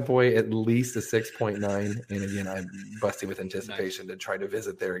this bad boy at least a 6.9. And again, I'm busting with anticipation to try to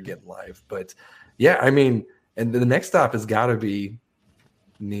visit there again live. But yeah, and the next stop has got to be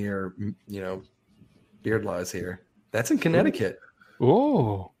near, Beardlaws here. That's in Connecticut.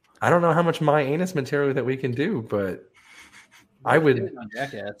 Oh, I don't know how much my anus material that we can do, but I would.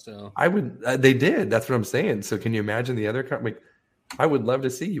 Jackass, so. I would. They did. That's what I'm saying. So can you imagine the other? I would love to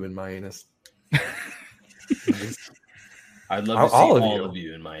see you in my anus. I'd love to see all of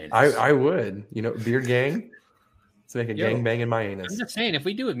you in my anus. I would. Beard gang. Let's make a gang bang in my anus. I'm just saying, if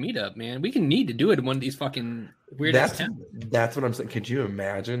we do a meetup, man, we need to do it in one of these fucking weird towns. That's what I'm saying. Could you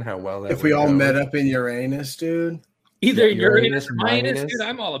imagine how well that if we all met up in Uranus, dude? Either Uranus or Minus, dude,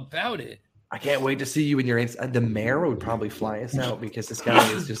 I'm all about it. I can't wait to see you in your the mayor would probably fly us out because this guy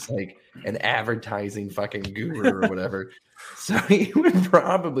is just like an advertising fucking guru or whatever. So he would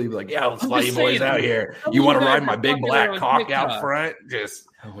probably be like, "Yeah, let's fly you boys out here. You want to ride my big black cock out front? Just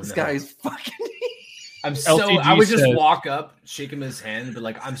this guy's fucking." I would just walk up, shake him his hand, and be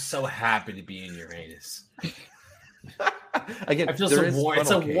like, "I'm so happy to be in Uranus." Again, I feel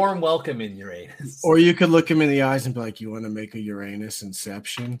it's a warm welcome in Uranus. Or you could look him in the eyes and be like, "You want to make a Uranus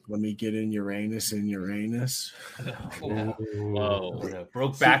inception? Let me get in Uranus in Uranus." Whoa.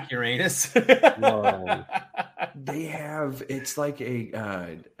 Broke back Uranus. Whoa. They have it's like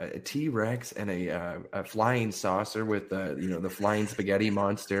a T-Rex and a flying saucer with the flying spaghetti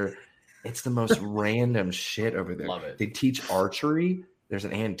monster. It's the most random shit over there. Love it. They teach archery. There's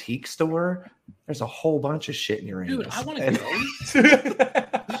an antique store. There's a whole bunch of shit in Uranus. Dude, I want to go.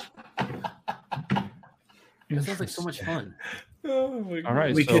 It sounds like so much fun. Oh my God. All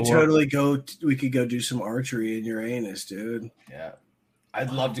right, we could totally go. We could go do some archery in Uranus, dude. Yeah,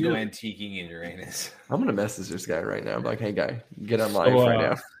 I'd love to go antiquing in Uranus. I'm gonna message this guy right now. I'm like, "Hey, guy, get on live right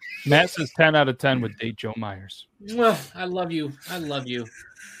now." Matt says 10 out of 10 would date Joe Myers. Well, I love you. I love you.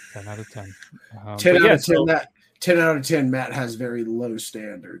 10 out of 10. 10 out of 10. 10 out of 10. Matt has very low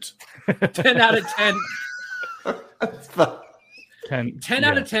standards. 10 out of 10. 10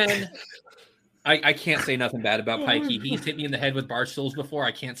 out of 10. I can't say nothing bad about Pikey. He's hit me in the head with bar stools before.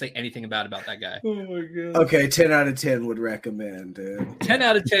 I can't say anything bad about that guy. Oh my god. Okay, 10 out of 10 would recommend, dude. 10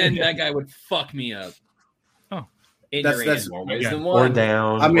 out of 10, that guy would fuck me up. Oh. That's more ways than or one.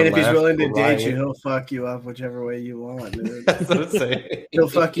 down. I mean, if left, he's willing to or date right. you, he'll fuck you up whichever way you want, dude. That's what I'm saying. He'll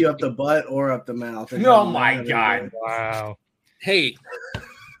fuck you up the butt or up the mouth. Oh my god. Wow. Hey,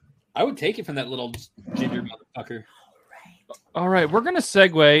 I would take it from that little ginger motherfucker. All right, we're gonna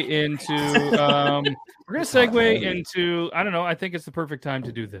segue into I don't know. I think it's the perfect time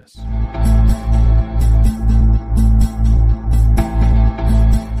to do this.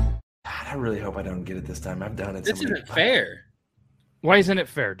 God, I really hope I don't get it this time. I've done it. This isn't fair. Why isn't it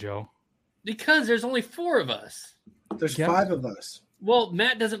fair, Joe? Because there's only 4 of us. There's 5 of us. Well,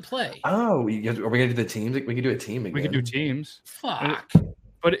 Matt doesn't play. Oh, are we gonna do the teams? We can do a team again. We can do teams. Fuck.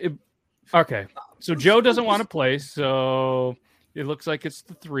 But okay. So Joe doesn't want to play, so it looks like it's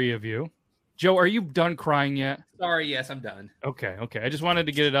the 3 of you. Joe, are you done crying yet? Sorry, yes, I'm done. Okay. I just wanted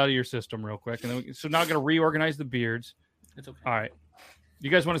to get it out of your system real quick, and then so now I'm gonna reorganize the beards. It's okay. All right. You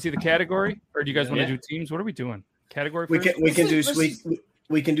guys want to see the category, or do you guys want to do teams? What are we doing? Category. First?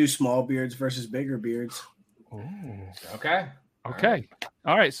 We can do small beards versus bigger beards. Oh. Okay.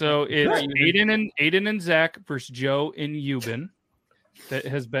 All right. So it's Aiden and Zach versus Joe and Euban. That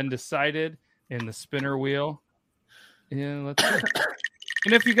has been decided in the spinner wheel. Yeah, let's see.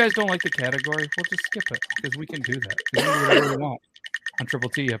 And if you guys don't like the category, we'll just skip it because we can do that. We can do whatever we want on Triple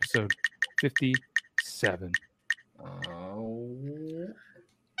T episode 57.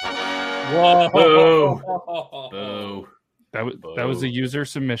 Whoa! Boo! That was a user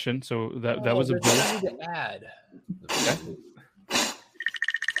submission, so that was a boo. To add. Okay.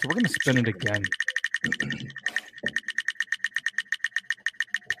 So we're gonna spin it again.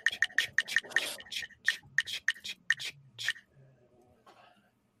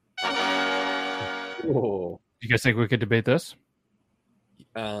 Oh. You guys think we could debate this?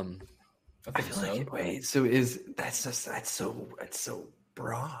 I I feel like wait. So that's so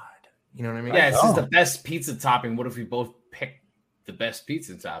broad. You know what I mean? Yeah, it's just the best pizza topping. What if we both pick the best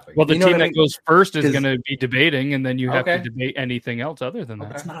pizza topping? Well, the team that goes first is Because- going to be debating, and then you have to debate anything else other than that.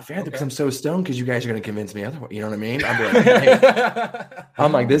 That's not fair because I'm so stoned because you guys are going to convince me otherwise. You know what I mean? I'm like, hey.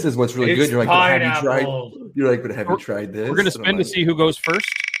 I'm like, this is what's really good. You're like, but have you tried? You're like, but have you tried this? We're going to And I'm spin to like, see who goes first.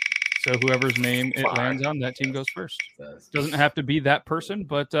 So whoever's name it lands on, that team goes first. Doesn't have to be that person,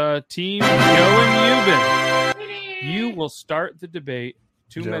 but Team Joe and Euban, you will start the debate.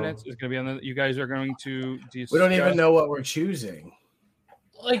 2 Joe. minutes is going to be on the. You guys are going to. We don't even know what we're choosing.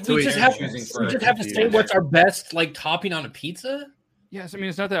 Like So we we just are have choosing to have to say what's our best like topping on a pizza. Yes, I mean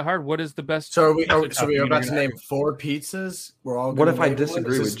it's not that hard. What is the best? So are we? pizza We are topping about you're to gonna name 4 pizzas. We're all. What gonna if I name one?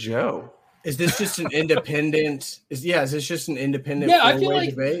 disagree with Joe? Is this just an independent? Is this just an independent? Yeah, I feel four-way like-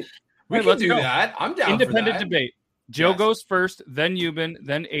 debate. We Right, can let's do go. that. I'm down Independent for that. debate. Joe Yes. goes first, then Euban,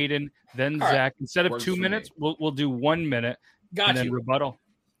 then Aiden, then All right. Zach. Instead of Works 2 for minutes, we'll do 1 minute Got and then you. rebuttal.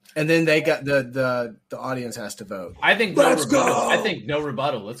 And then they got the audience has to vote. I think no rebuttal. I think no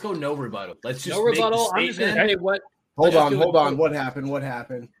rebuttal. Let's go no rebuttal. Let's just No make the rebuttal. I'm just gonna statement. say what. Hold let's on, do hold it. on. What happened? What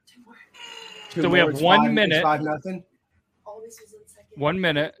happened? So we have 1 minute. 5-0. 1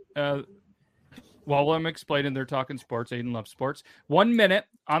 minute. While I'm explaining, they're talking sports. Aiden loves sports. 1 minute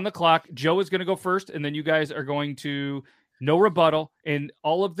on the clock. Joe is going to go first, and then you guys are going to No rebuttal. And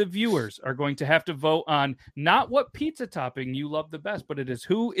all of the viewers are going to have to vote on not what pizza topping you love the best, but it is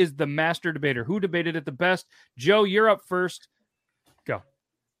who is the master debater, who debated it the best. Joe, you're up first. Go.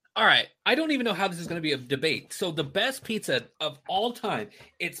 All right. I don't even know how this is going to be a debate. So the best pizza of all time,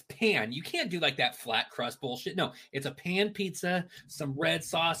 it's pan. You can't do like that flat crust bullshit. No, it's a pan pizza, some red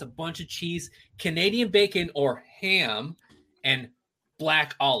sauce, a bunch of cheese, Canadian bacon or ham, and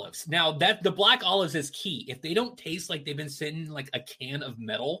black olives. Now that the black olives is key. If they don't taste like they've been sitting like a can of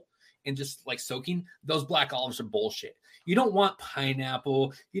metal and just like soaking, those black olives are bullshit. You don't want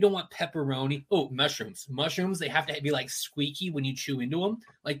pineapple. You don't want pepperoni. Oh, mushrooms. Mushrooms, they have to be like squeaky when you chew into them.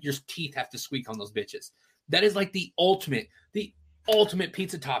 Like your teeth have to squeak on those bitches. That is like the ultimate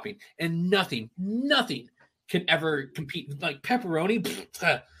pizza topping. And nothing can ever compete. Like pepperoni,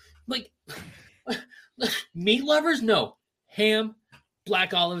 like meat lovers, no. Ham,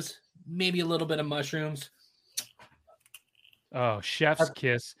 black olives, maybe a little bit of mushrooms. Oh, chef's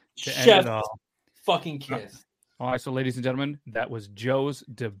kiss to end it all. Fucking kiss. All right, so ladies and gentlemen, that was Joe's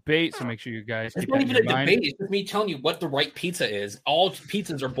debate. So make sure you guys It's keep not that in even a your mind. debate. It's just me telling you what the right pizza is. All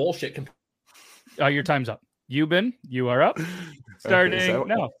pizzas are bullshit. Your time's up. Euban, you are up. Starting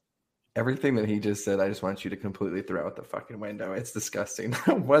now. Everything that he just said, I just want you to completely throw out the fucking window. It's disgusting.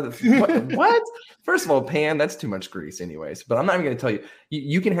 What? First of all, pan, that's too much grease anyways. But I'm not even going to tell you.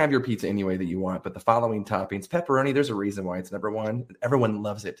 You can have your pizza any way that you want, but the following toppings, pepperoni, there's a reason why it's number one. Everyone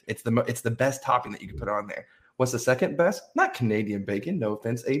loves it. It's the best topping that you can put on there. What's the second best? Not Canadian bacon. No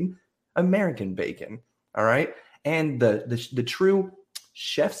offense, Aiden. American bacon. All right? And the true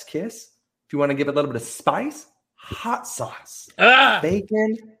chef's kiss, if you want to give it a little bit of spice, hot sauce.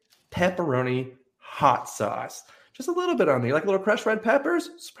 Bacon, pepperoni, hot sauce. Just a little bit on there. You like little crushed red peppers?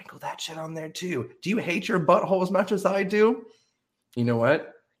 Sprinkle that shit on there too. Do you hate your butthole as much as I do? You know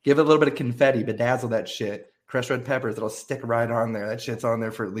what? Give it a little bit of confetti, bedazzle that shit. Crushed red peppers, it'll stick right on there. That shit's on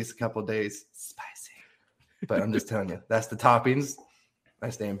there for at least a couple of days. Spicy. But I'm just telling you, that's the toppings. I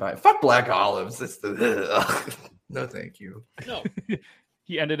stand by it. Fuck black olives. It's the no, thank you. No.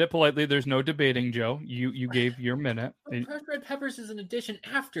 He ended it politely. There's no debating, Joe. You gave your minute. Crushed red peppers is an addition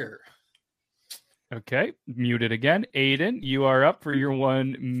after. Okay, muted again. Aiden, you are up for your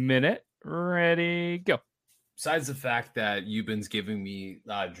 1 minute. Ready, go. Besides the fact that Euban's giving me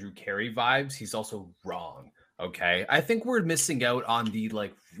Drew Carey vibes, he's also wrong. Okay, I think we're missing out on the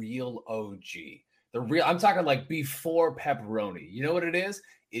like real OG. I'm talking like before pepperoni. You know what it is?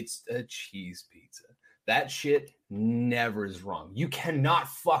 It's a cheese pizza. That shit never is wrong. You cannot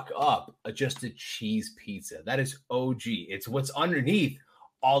fuck up just a cheese pizza. That is OG. It's what's underneath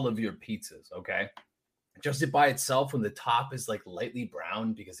all of your pizzas, okay? Just it by itself when the top is like lightly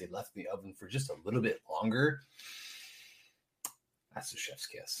brown because they left the oven for just a little bit longer. That's a chef's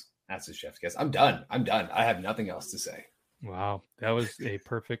kiss. That's a chef's kiss. I'm done. I have nothing else to say. Wow, that was a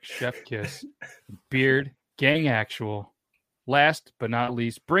perfect chef kiss. Beard, gang actual. Last but not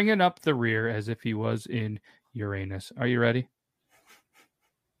least, bringing up the rear as if he was in Uranus. Are you ready?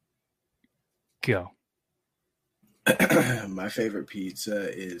 Go. My favorite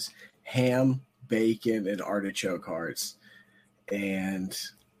pizza is ham, bacon, and artichoke hearts. And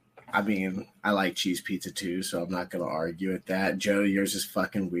I mean, I like cheese pizza too, so I'm not going to argue with that. Joe, yours is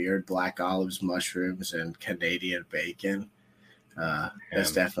fucking weird. Black olives, mushrooms, and Canadian bacon.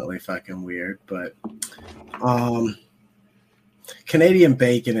 That's definitely fucking weird. But Canadian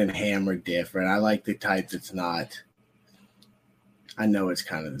bacon and ham are different. I like the type that's not. I know it's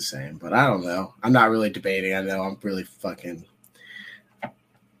kind of the same, but I don't know. I'm not really debating. I know I'm really fucking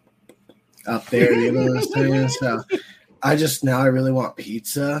up there. You know what I'm saying? So I really want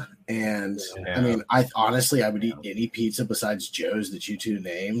pizza. And I mean, I would eat any pizza besides Joe's that you two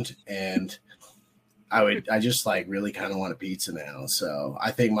named. And I just like really kind of want a pizza now. So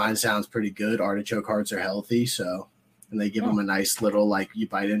I think mine sounds pretty good. Artichoke hearts are healthy. So, and they give them a nice little, like you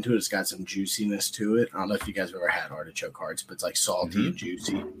bite into it. It's got some juiciness to it. I don't know if you guys have ever had artichoke hearts, but it's like salty and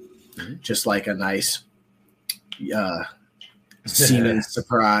juicy. Just like a nice semen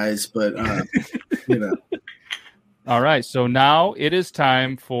surprise. But, you know. All right. So now it is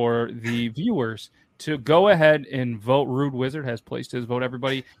time for the viewers to go ahead and vote. Rude Wizard has placed his vote.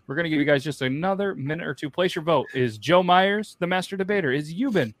 Everybody, we're going to give you guys just another minute or two. Place your vote. Is Joe Myers the master debater? Is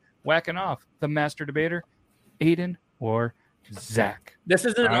Euban whacking off the master debater? Aiden or Zach? This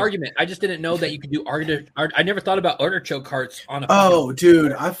isn't an argument. I just didn't know that you could do I never thought about artichoke hearts on a. Oh,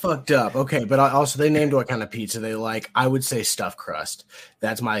 dude, I fucked up. Okay, but also they named what kind of pizza they like. I would say stuffed crust.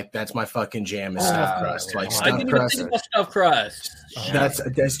 That's my fucking jam is stuffed crust. Like stuffed crust. Stuffed crust.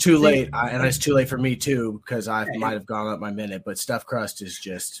 That's too late, and it's too late for me too because I might have gone up my minute. But stuffed crust is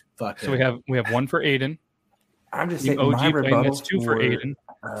just fucking. So we have one for Aiden. I'm just The saying OG my plain, rebuttal that's 2 for Aiden.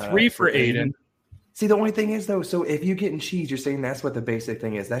 3 for Aiden. See, the only thing is, though, so if you get in cheese, you're saying that's what the basic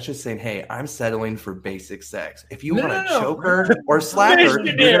thing is. That's just saying, hey, I'm settling for basic sex. If you want to choke her or slap her,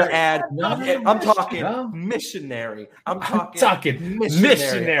 you're going to add, I'm talking missionary. I'm talking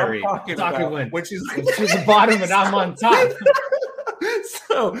missionary. I'm talking when she's the bottom and I'm on top.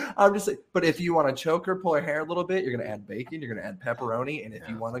 So I'm just saying, but if you want to choke her, pull her hair a little bit, you're going to add bacon, you're going to add pepperoni. And if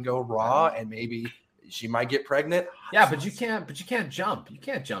you want to go raw and maybe she might get pregnant. Yeah, but you can't jump. You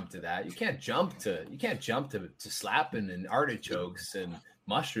can't jump to that. You can't jump to slapping and artichokes and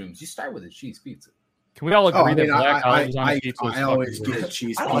mushrooms. You start with a cheese pizza. Can we all agree that black olives on a pizza is I always fucking get weird?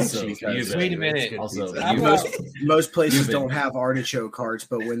 cheese Also, pizza. Wait a minute. Most places don't have artichoke carts,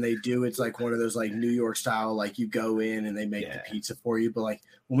 but when they do, it's like one of those like New York style, like you go in and they make the pizza for you. But like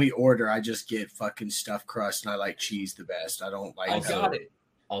when we order, I just get fucking stuffed crust and I like cheese the best. I don't like. I got it.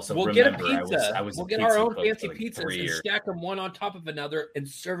 Also, we'll remember, get a pizza. We'll get our own fancy pizzas and years. stack them one on top of another and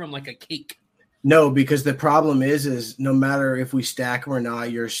serve them like a cake. No, because the problem is no matter if we stack them or not,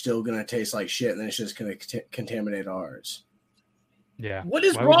 you're still gonna taste like shit, and then it's just gonna contaminate ours. Yeah. What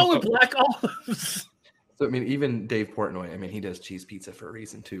is wrong with black olives? So I mean, even Dave Portnoy, I mean, he does cheese pizza for a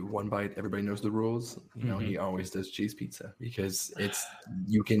reason too. One bite, everybody knows the rules. You know, he always does cheese pizza because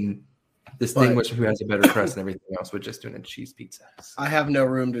you can distinguish who has a better crust and everything else with just doing a cheese pizza. I have no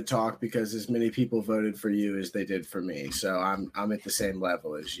room to talk because as many people voted for you as they did for me, so I'm at the same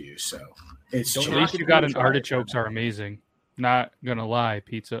level as you. So it's at least you got an artichokes are amazing. Not gonna lie,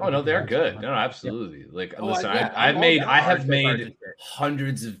 pizza. Oh no, they're good. No, absolutely. Like, listen, I have made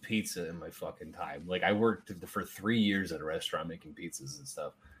hundreds of pizza in my fucking time. Like, I worked for 3 years at a restaurant making pizzas and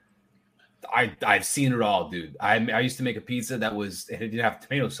stuff. I've seen it all, dude. I used to make a pizza it didn't have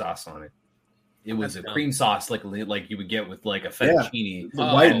tomato sauce on it. It was a cream sauce like you would get with like a fettuccine,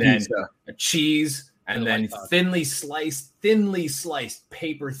 white and then pizza, a cheese, and then thinly sliced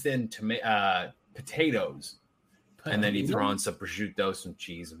paper thin potatoes, and then you throw on some prosciutto, some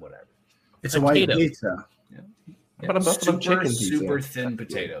cheese, and whatever. It's a white pizza. But I'm super thin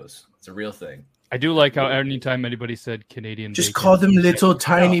potatoes. It's a real thing. I do like how anytime anybody said Canadian, just bacon, call them little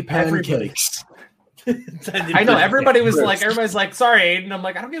tiny pancakes. I know everybody's like, sorry, Aiden. I'm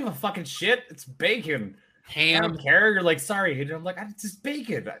like, I don't give a fucking shit. It's bacon. Ham. I don't care. You're like, sorry, Aiden. I'm like, it's just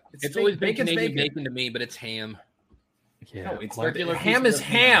bacon. It's always been Canadian bacon to me, but it's ham. Yeah, no, it's regular ham is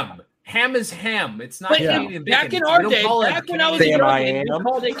ham. Ham is ham. It's not Canadian bacon. Back in our day, back when I was a young kid, we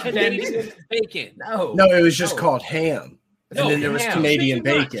called it Canadian bacon. No, it was just called ham. And then there was Canadian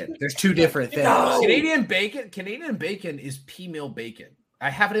bacon. There's two different things. No. Canadian bacon is pea meal bacon. I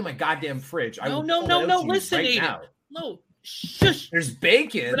have it in my goddamn fridge. No. Listen, right Aiden. now. No, shush. There's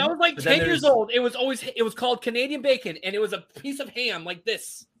bacon. When I was like 10 years old, it was called Canadian bacon, and it was a piece of ham like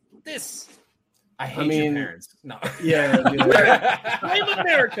this. I hate your parents. No. Yeah. Blame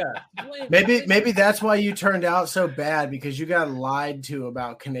America. Maybe that's why you turned out so bad, because you got lied to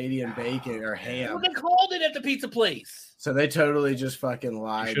about Canadian bacon or ham. Well, they called it at the pizza place. So they totally just fucking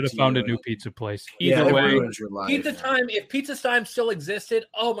lied. You should have found a new pizza place. Either way, Pizza Time. If Pizza Time still existed,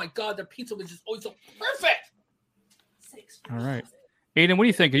 oh my god, their pizza was just always so perfect. All right, Aiden, what do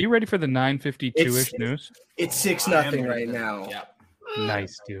you think? Are you ready for the 9:52-ish news? It's 6-0 right now. Yeah.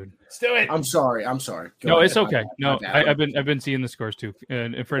 Nice, dude. Let's do it. I'm sorry. No, it's okay. No, I've been seeing the scores too.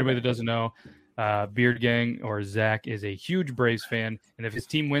 And for anybody that doesn't know, Beard Gang or Zach is a huge Braves fan, and if his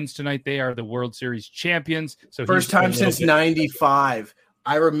team wins tonight, they are the World Series champions. So first time since '95.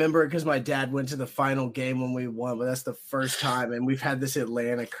 I remember it because my dad went to the final game when we won, but that's the first time, and we've had this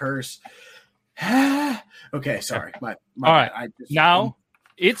Atlanta curse. Okay, sorry. My all right. Now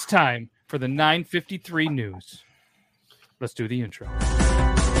it's time for the 9:53 news. Let's do the intro.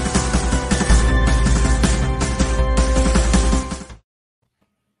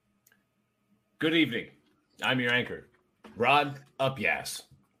 Good evening. I'm your anchor, Rod Upyas.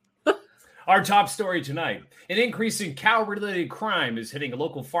 Our top story tonight: an increase in cow-related crime is hitting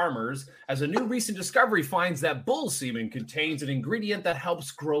local farmers as a new recent discovery finds that bull semen contains an ingredient that helps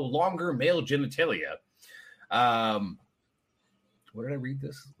grow longer male genitalia. What did I read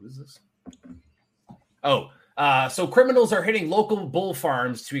this? What is this? So criminals are hitting local bull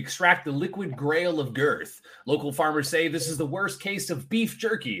farms to extract the liquid grail of girth. Local farmers say this is the worst case of beef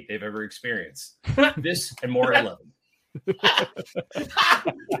jerky they've ever experienced. This and more at 11.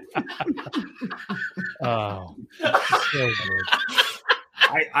 Oh, so good.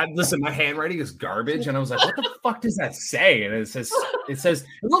 I listen, my handwriting is garbage, and I was like, what the fuck does that say? And it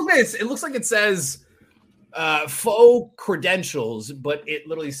looks like it says faux credentials, but it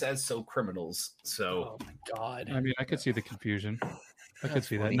literally says so criminals. So oh my god. I mean, I could see the confusion. I could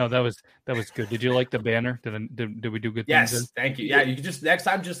see that. No, that was good. Did you like the banner? Did we do good things? Yes, thank you. Yeah, you can just next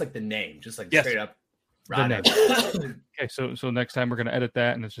time just like the name, just like straight up. The name. Okay, so next time we're gonna edit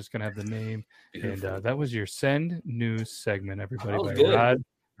that, and it's just gonna have the name. Beautiful. And that was your Send News segment, everybody. By good. Rod.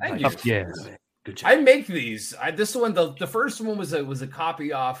 Thank you. Yes. Good job. I make these. This one, the first one was a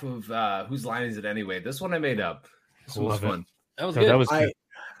copy off of Whose Line Is It Anyway? This one I made up. This one was fun. That was good. That was good.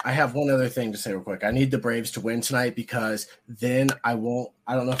 I have one other thing to say real quick. I need the Braves to win tonight because then I don't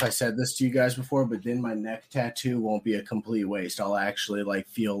know if I said this to you guys before, but then my neck tattoo won't be a complete waste. I'll actually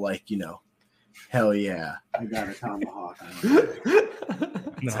feel like, hell yeah, I got a tomahawk. I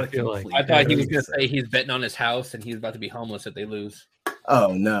thought he was going to say he's betting on his house and he's about to be homeless if they lose.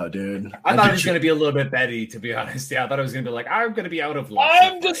 Oh, no, dude. I thought it was going to be a little bit Betty, to be honest. Yeah, I thought it was going to be like, I'm going to be out of luck.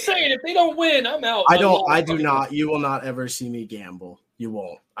 I'm just saying, if they don't win, I'm out. I do not. You will not ever see me gamble. You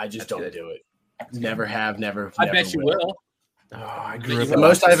won't. I just don't do it. Never have, never. I bet you will. Oh, I grew up. The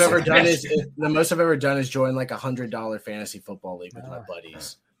most I've ever done is join like $100 fantasy football league with my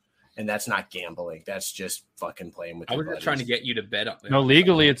buddies. And that's not gambling. That's just fucking playing with. I was just trying to get you to bet on. No,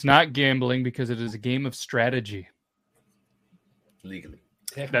 legally, it's not gambling because it is a game of strategy. Legally,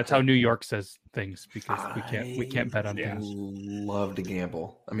 that's how New York says things because we can't bet on things. Love to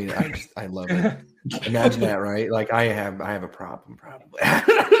gamble. I mean, I love it. Imagine that, right? Like I have a problem probably.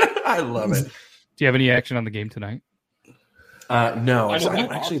 I love it. Do you have any action on the game tonight? No,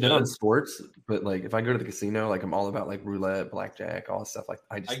 I'm actually not on sports, but like if I go to the casino, like I'm all about like roulette, blackjack, all stuff like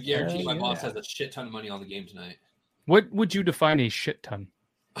I guarantee my boss has a shit ton of money on the game tonight. What would you define a shit ton?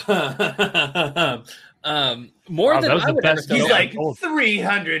 More than I would ever. He's like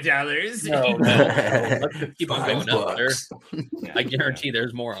 $300. No. Let's just keep on going up there. I guarantee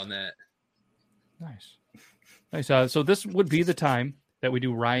there's more on that. Nice. So this would be the time that we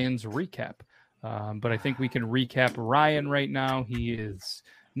do Ryan's recap. But I think we can recap Ryan right now. He is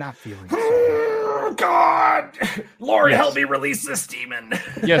not feeling so God, Lord, help me release this demon.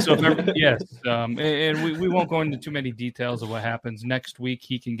 Yes, and we won't go into too many details of what happens next week.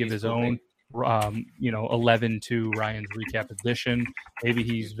 He can give his own 11-2 Ryan's recap edition. Maybe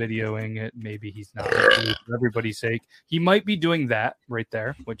he's videoing it, maybe he's not. For everybody's sake, he might be doing that right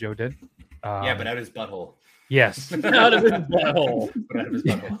there, what Joe did. But out his butthole. Yes, out of his butthole.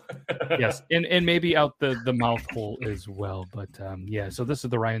 Yes, and maybe out the mouth hole as well. But so this is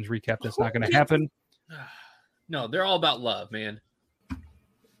the Ryan's recap. That's not going to happen. No, they're all about love, man.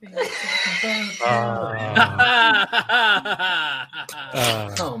 Oh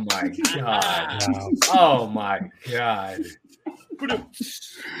my god! Oh my god!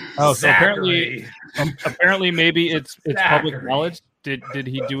 Oh, so apparently, maybe it's public knowledge. Did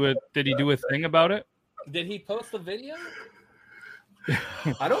he do it? Did he do a thing about it? Did he post the video?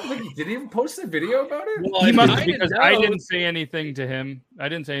 I don't think he did. He even post a video about it. Well, he must because I didn't say anything to him. I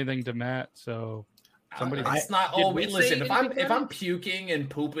didn't say anything to Matt. So somebody. It's not all. Listen, if I'm puking and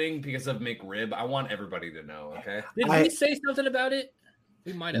pooping because of McRib, I want everybody to know. Okay. Did we say something about it?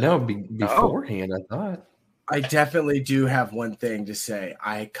 We might have. No, beforehand, I thought. I definitely do have one thing to say.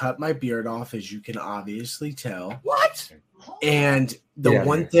 I cut my beard off, as you can obviously tell. What? And the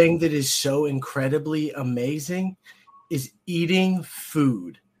one thing that is so incredibly amazing is eating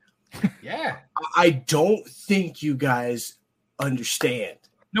food. Yeah. I don't think you guys understand.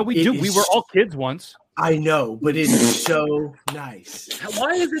 No, we do. We were all kids once. I know, but it's so nice.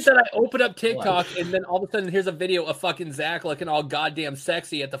 Why is it that I open up TikTok and then all of a sudden here's a video of fucking Zach looking all goddamn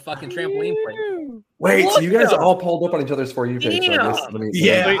sexy at the fucking trampoline park? Wait, so you guys all pulled up on each other's For You page? Let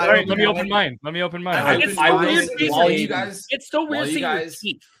me open mine. It's so weird seeing your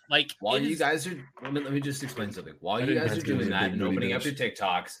teeth. Like while you guys are, let me just explain something. While you guys are doing that and opening up your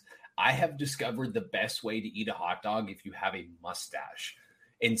TikToks, I have discovered the best way to eat a hot dog if you have a mustache.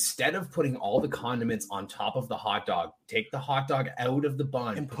 Instead of putting all the condiments on top of the hot dog, take the hot dog out of the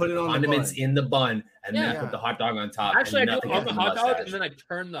bun and put it on condiments in the bun, and then put the hot dog on top. Actually, I do it on the hot dog, and then I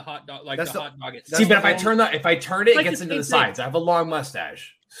turn the hot dog hot dog. See, but if I turn it, it gets into the sides. I have a long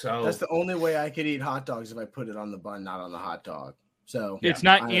mustache, so that's the only way I could eat hot dogs if I put it on the bun, not on the hot dog. So it's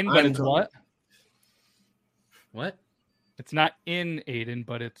not but it's what? What? It's not in Aiden,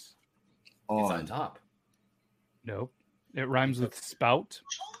 but it's on top. Nope. It rhymes with spout.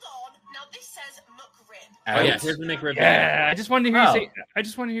 Hold on. Now this says McRib. Oh yes, here's the McRib. Yeah, I just wanted to hear you say. I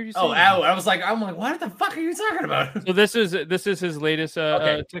just want to hear you say. Oh, I'm like, what the fuck are you talking about? So this is his latest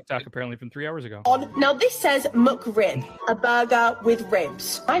TikTok apparently from 3 hours ago. Now this says McRib, a burger with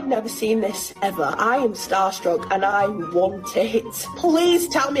ribs. I've never seen this ever. I am starstruck and I want it. Please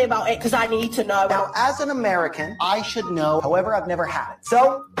tell me about it because I need to know. Now, as an American, I should know. However, I've never had it.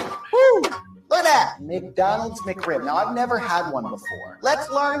 So, woo! Look at that, McDonald's McRib. Now, I've never had one before.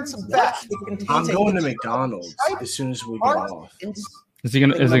 Let's learn some facts. It contains I'm going to a McDonald's as soon as we get off. Is he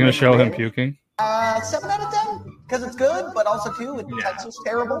gonna show him puking? 7 out of 10 because it's good, but also too, it's just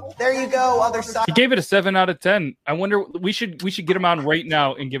terrible. There you go. Other side. He gave it a 7 out of 10. I wonder we should get him on right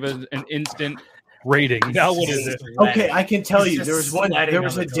now and give us an instant rating. Now what is it? Okay, I can tell you there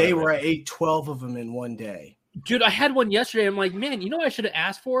was a day where I ate 12 of them in one day. Dude, I had one yesterday. I'm like, man, you know what I should have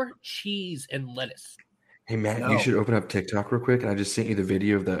asked for? Cheese and lettuce. Hey, Matt, you should open up TikTok real quick. And I just sent you the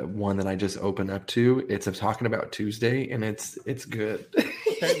video of the one that I just opened up to. It's talking about Tuesday, and it's good.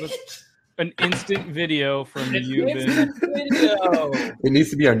 Okay, an instant video from you. It needs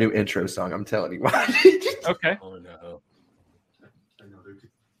to be our new intro song. I'm telling you. Okay. Oh, no.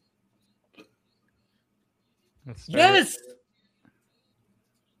 Yes.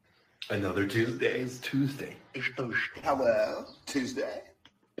 Another Tuesday. It's Tuesday. Hello, Tuesday.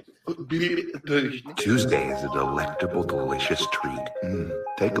 Tuesday is a delectable, delicious treat.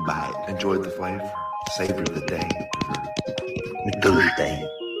 Take a bite. Enjoy the flavor. Savor the day. Tuesday.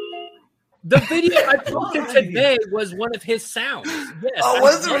 The video I posted today was one of his sounds. Yes. Oh,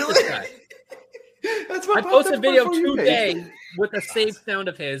 was it really? That's what I posted a video today with a saved sound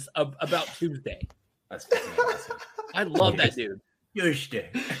of his about Tuesday. That's fantastic. I love that dude. Tuesday.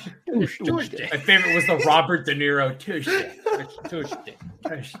 My favorite was the Robert De Niro Tuesday. Tuesday.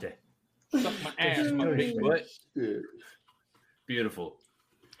 Suck my ass, my big butt. Beautiful.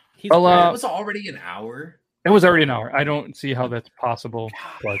 It was already an hour. It was already an hour. I don't see how that's possible,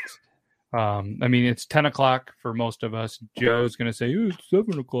 but I mean, it's 10 o'clock for most of us. Joe's going to say, it's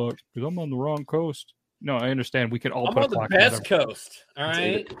 7 o'clock because I'm on the wrong coast. No, I understand. We could all I'm put on the best coast. All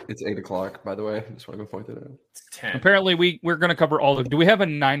right. It's 8 o'clock, by the way. I just want to go point that out. It's 10. Apparently, we're going to cover all of. Do we have a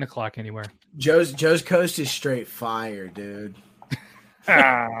 9 o'clock anywhere? Joe's coast is straight fire, dude.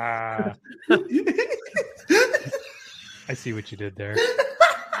 I see what you did there.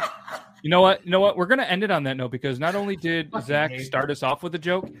 You know what? We're going to end it on that note because not only did Zach start us off with a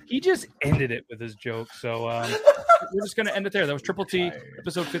joke, he just ended it with his joke. So we're just going to end it there. That was Triple T,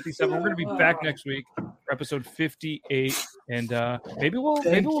 episode 57. We're going to be back next week for episode 58, and maybe we'll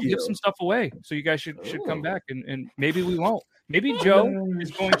give some stuff away. So you guys should come back, and maybe we won't. Maybe Joe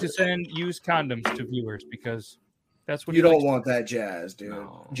is going to send used condoms to viewers because that's what you don't want that jazz, dude.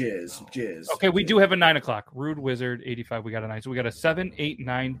 Jizz. Okay, we do have a 9 o'clock. Rude Wizard 85. We got a 9. So we got a 7, 8,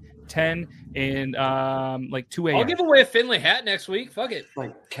 9, 10, and like 2 a.m. I'll give away a Finley hat next week. Fuck it.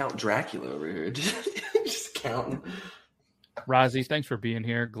 Like Count Dracula over here. Just counting. Rozzy, thanks for being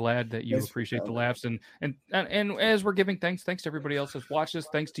here. Glad that you appreciate the laughs. And as we're giving thanks to everybody else that's watched this.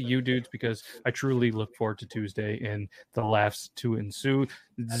 Thanks to you dudes, because I truly look forward to Tuesday and the laughs to ensue.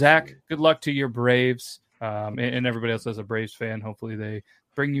 Zach, good luck to your Braves. And everybody else as a Braves fan. Hopefully they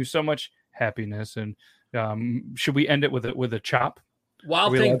bring you so much happiness. And should we end it with a chop?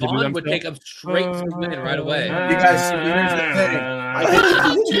 Wild Thing Vaughn would take them straight to the win right away. You guys, here's the thing. I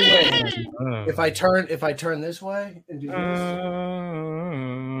get 2 ways. If I turn this way and do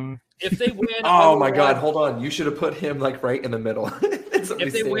this. If they win, oh my God! Hold on. You should have put him like right in the middle.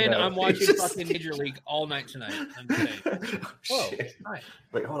 If they win, I'm watching fucking Major League all night tonight. I'm saying. Whoa! Right.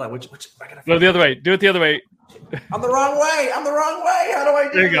 Wait, hold on. Which? I gotta. No, the other way. Do it the other way. I'm the wrong way. How do I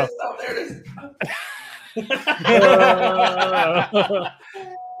do there you this? Go. Oh, there it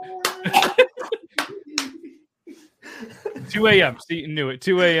is. 2 a.m. Seaton knew it.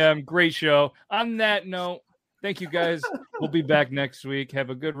 2 a.m. Great show. On that note, thank you guys. We'll be back next week. Have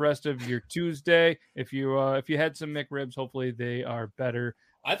a good rest of your Tuesday. If you had some McRibs, hopefully they are better.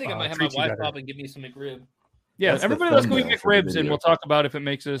 I think I might have my wife pop and give me some McRib. Yeah, everybody, let's go eat McRibs, and we'll talk about if it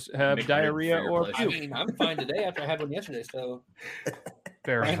makes us have McRib diarrhea or puke. I mean, I'm fine today after I had one yesterday, so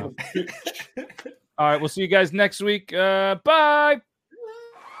fair enough. All right, we'll see you guys next week. Bye.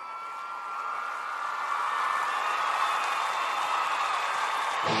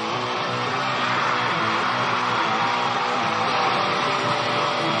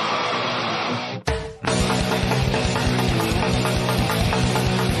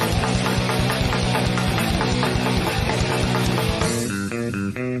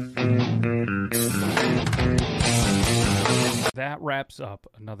 That wraps up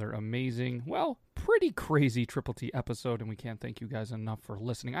another amazing, well, pretty crazy Triple T episode, and we can't thank you guys enough for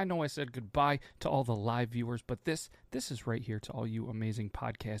listening. I know I said goodbye to all the live viewers, but this is right here to all you amazing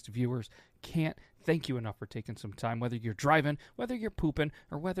podcast viewers. Can't thank you enough for taking some time, whether you're driving, whether you're pooping,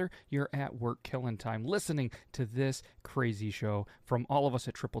 or whether you're at work killing time, listening to this crazy show. From all of us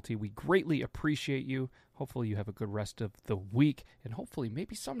at Triple T, we greatly appreciate you. Hopefully you have a good rest of the week, and hopefully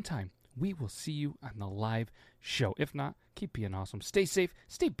maybe sometime we will see you on the live show. If not, keep being awesome. Stay safe.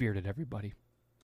 Stay bearded, everybody.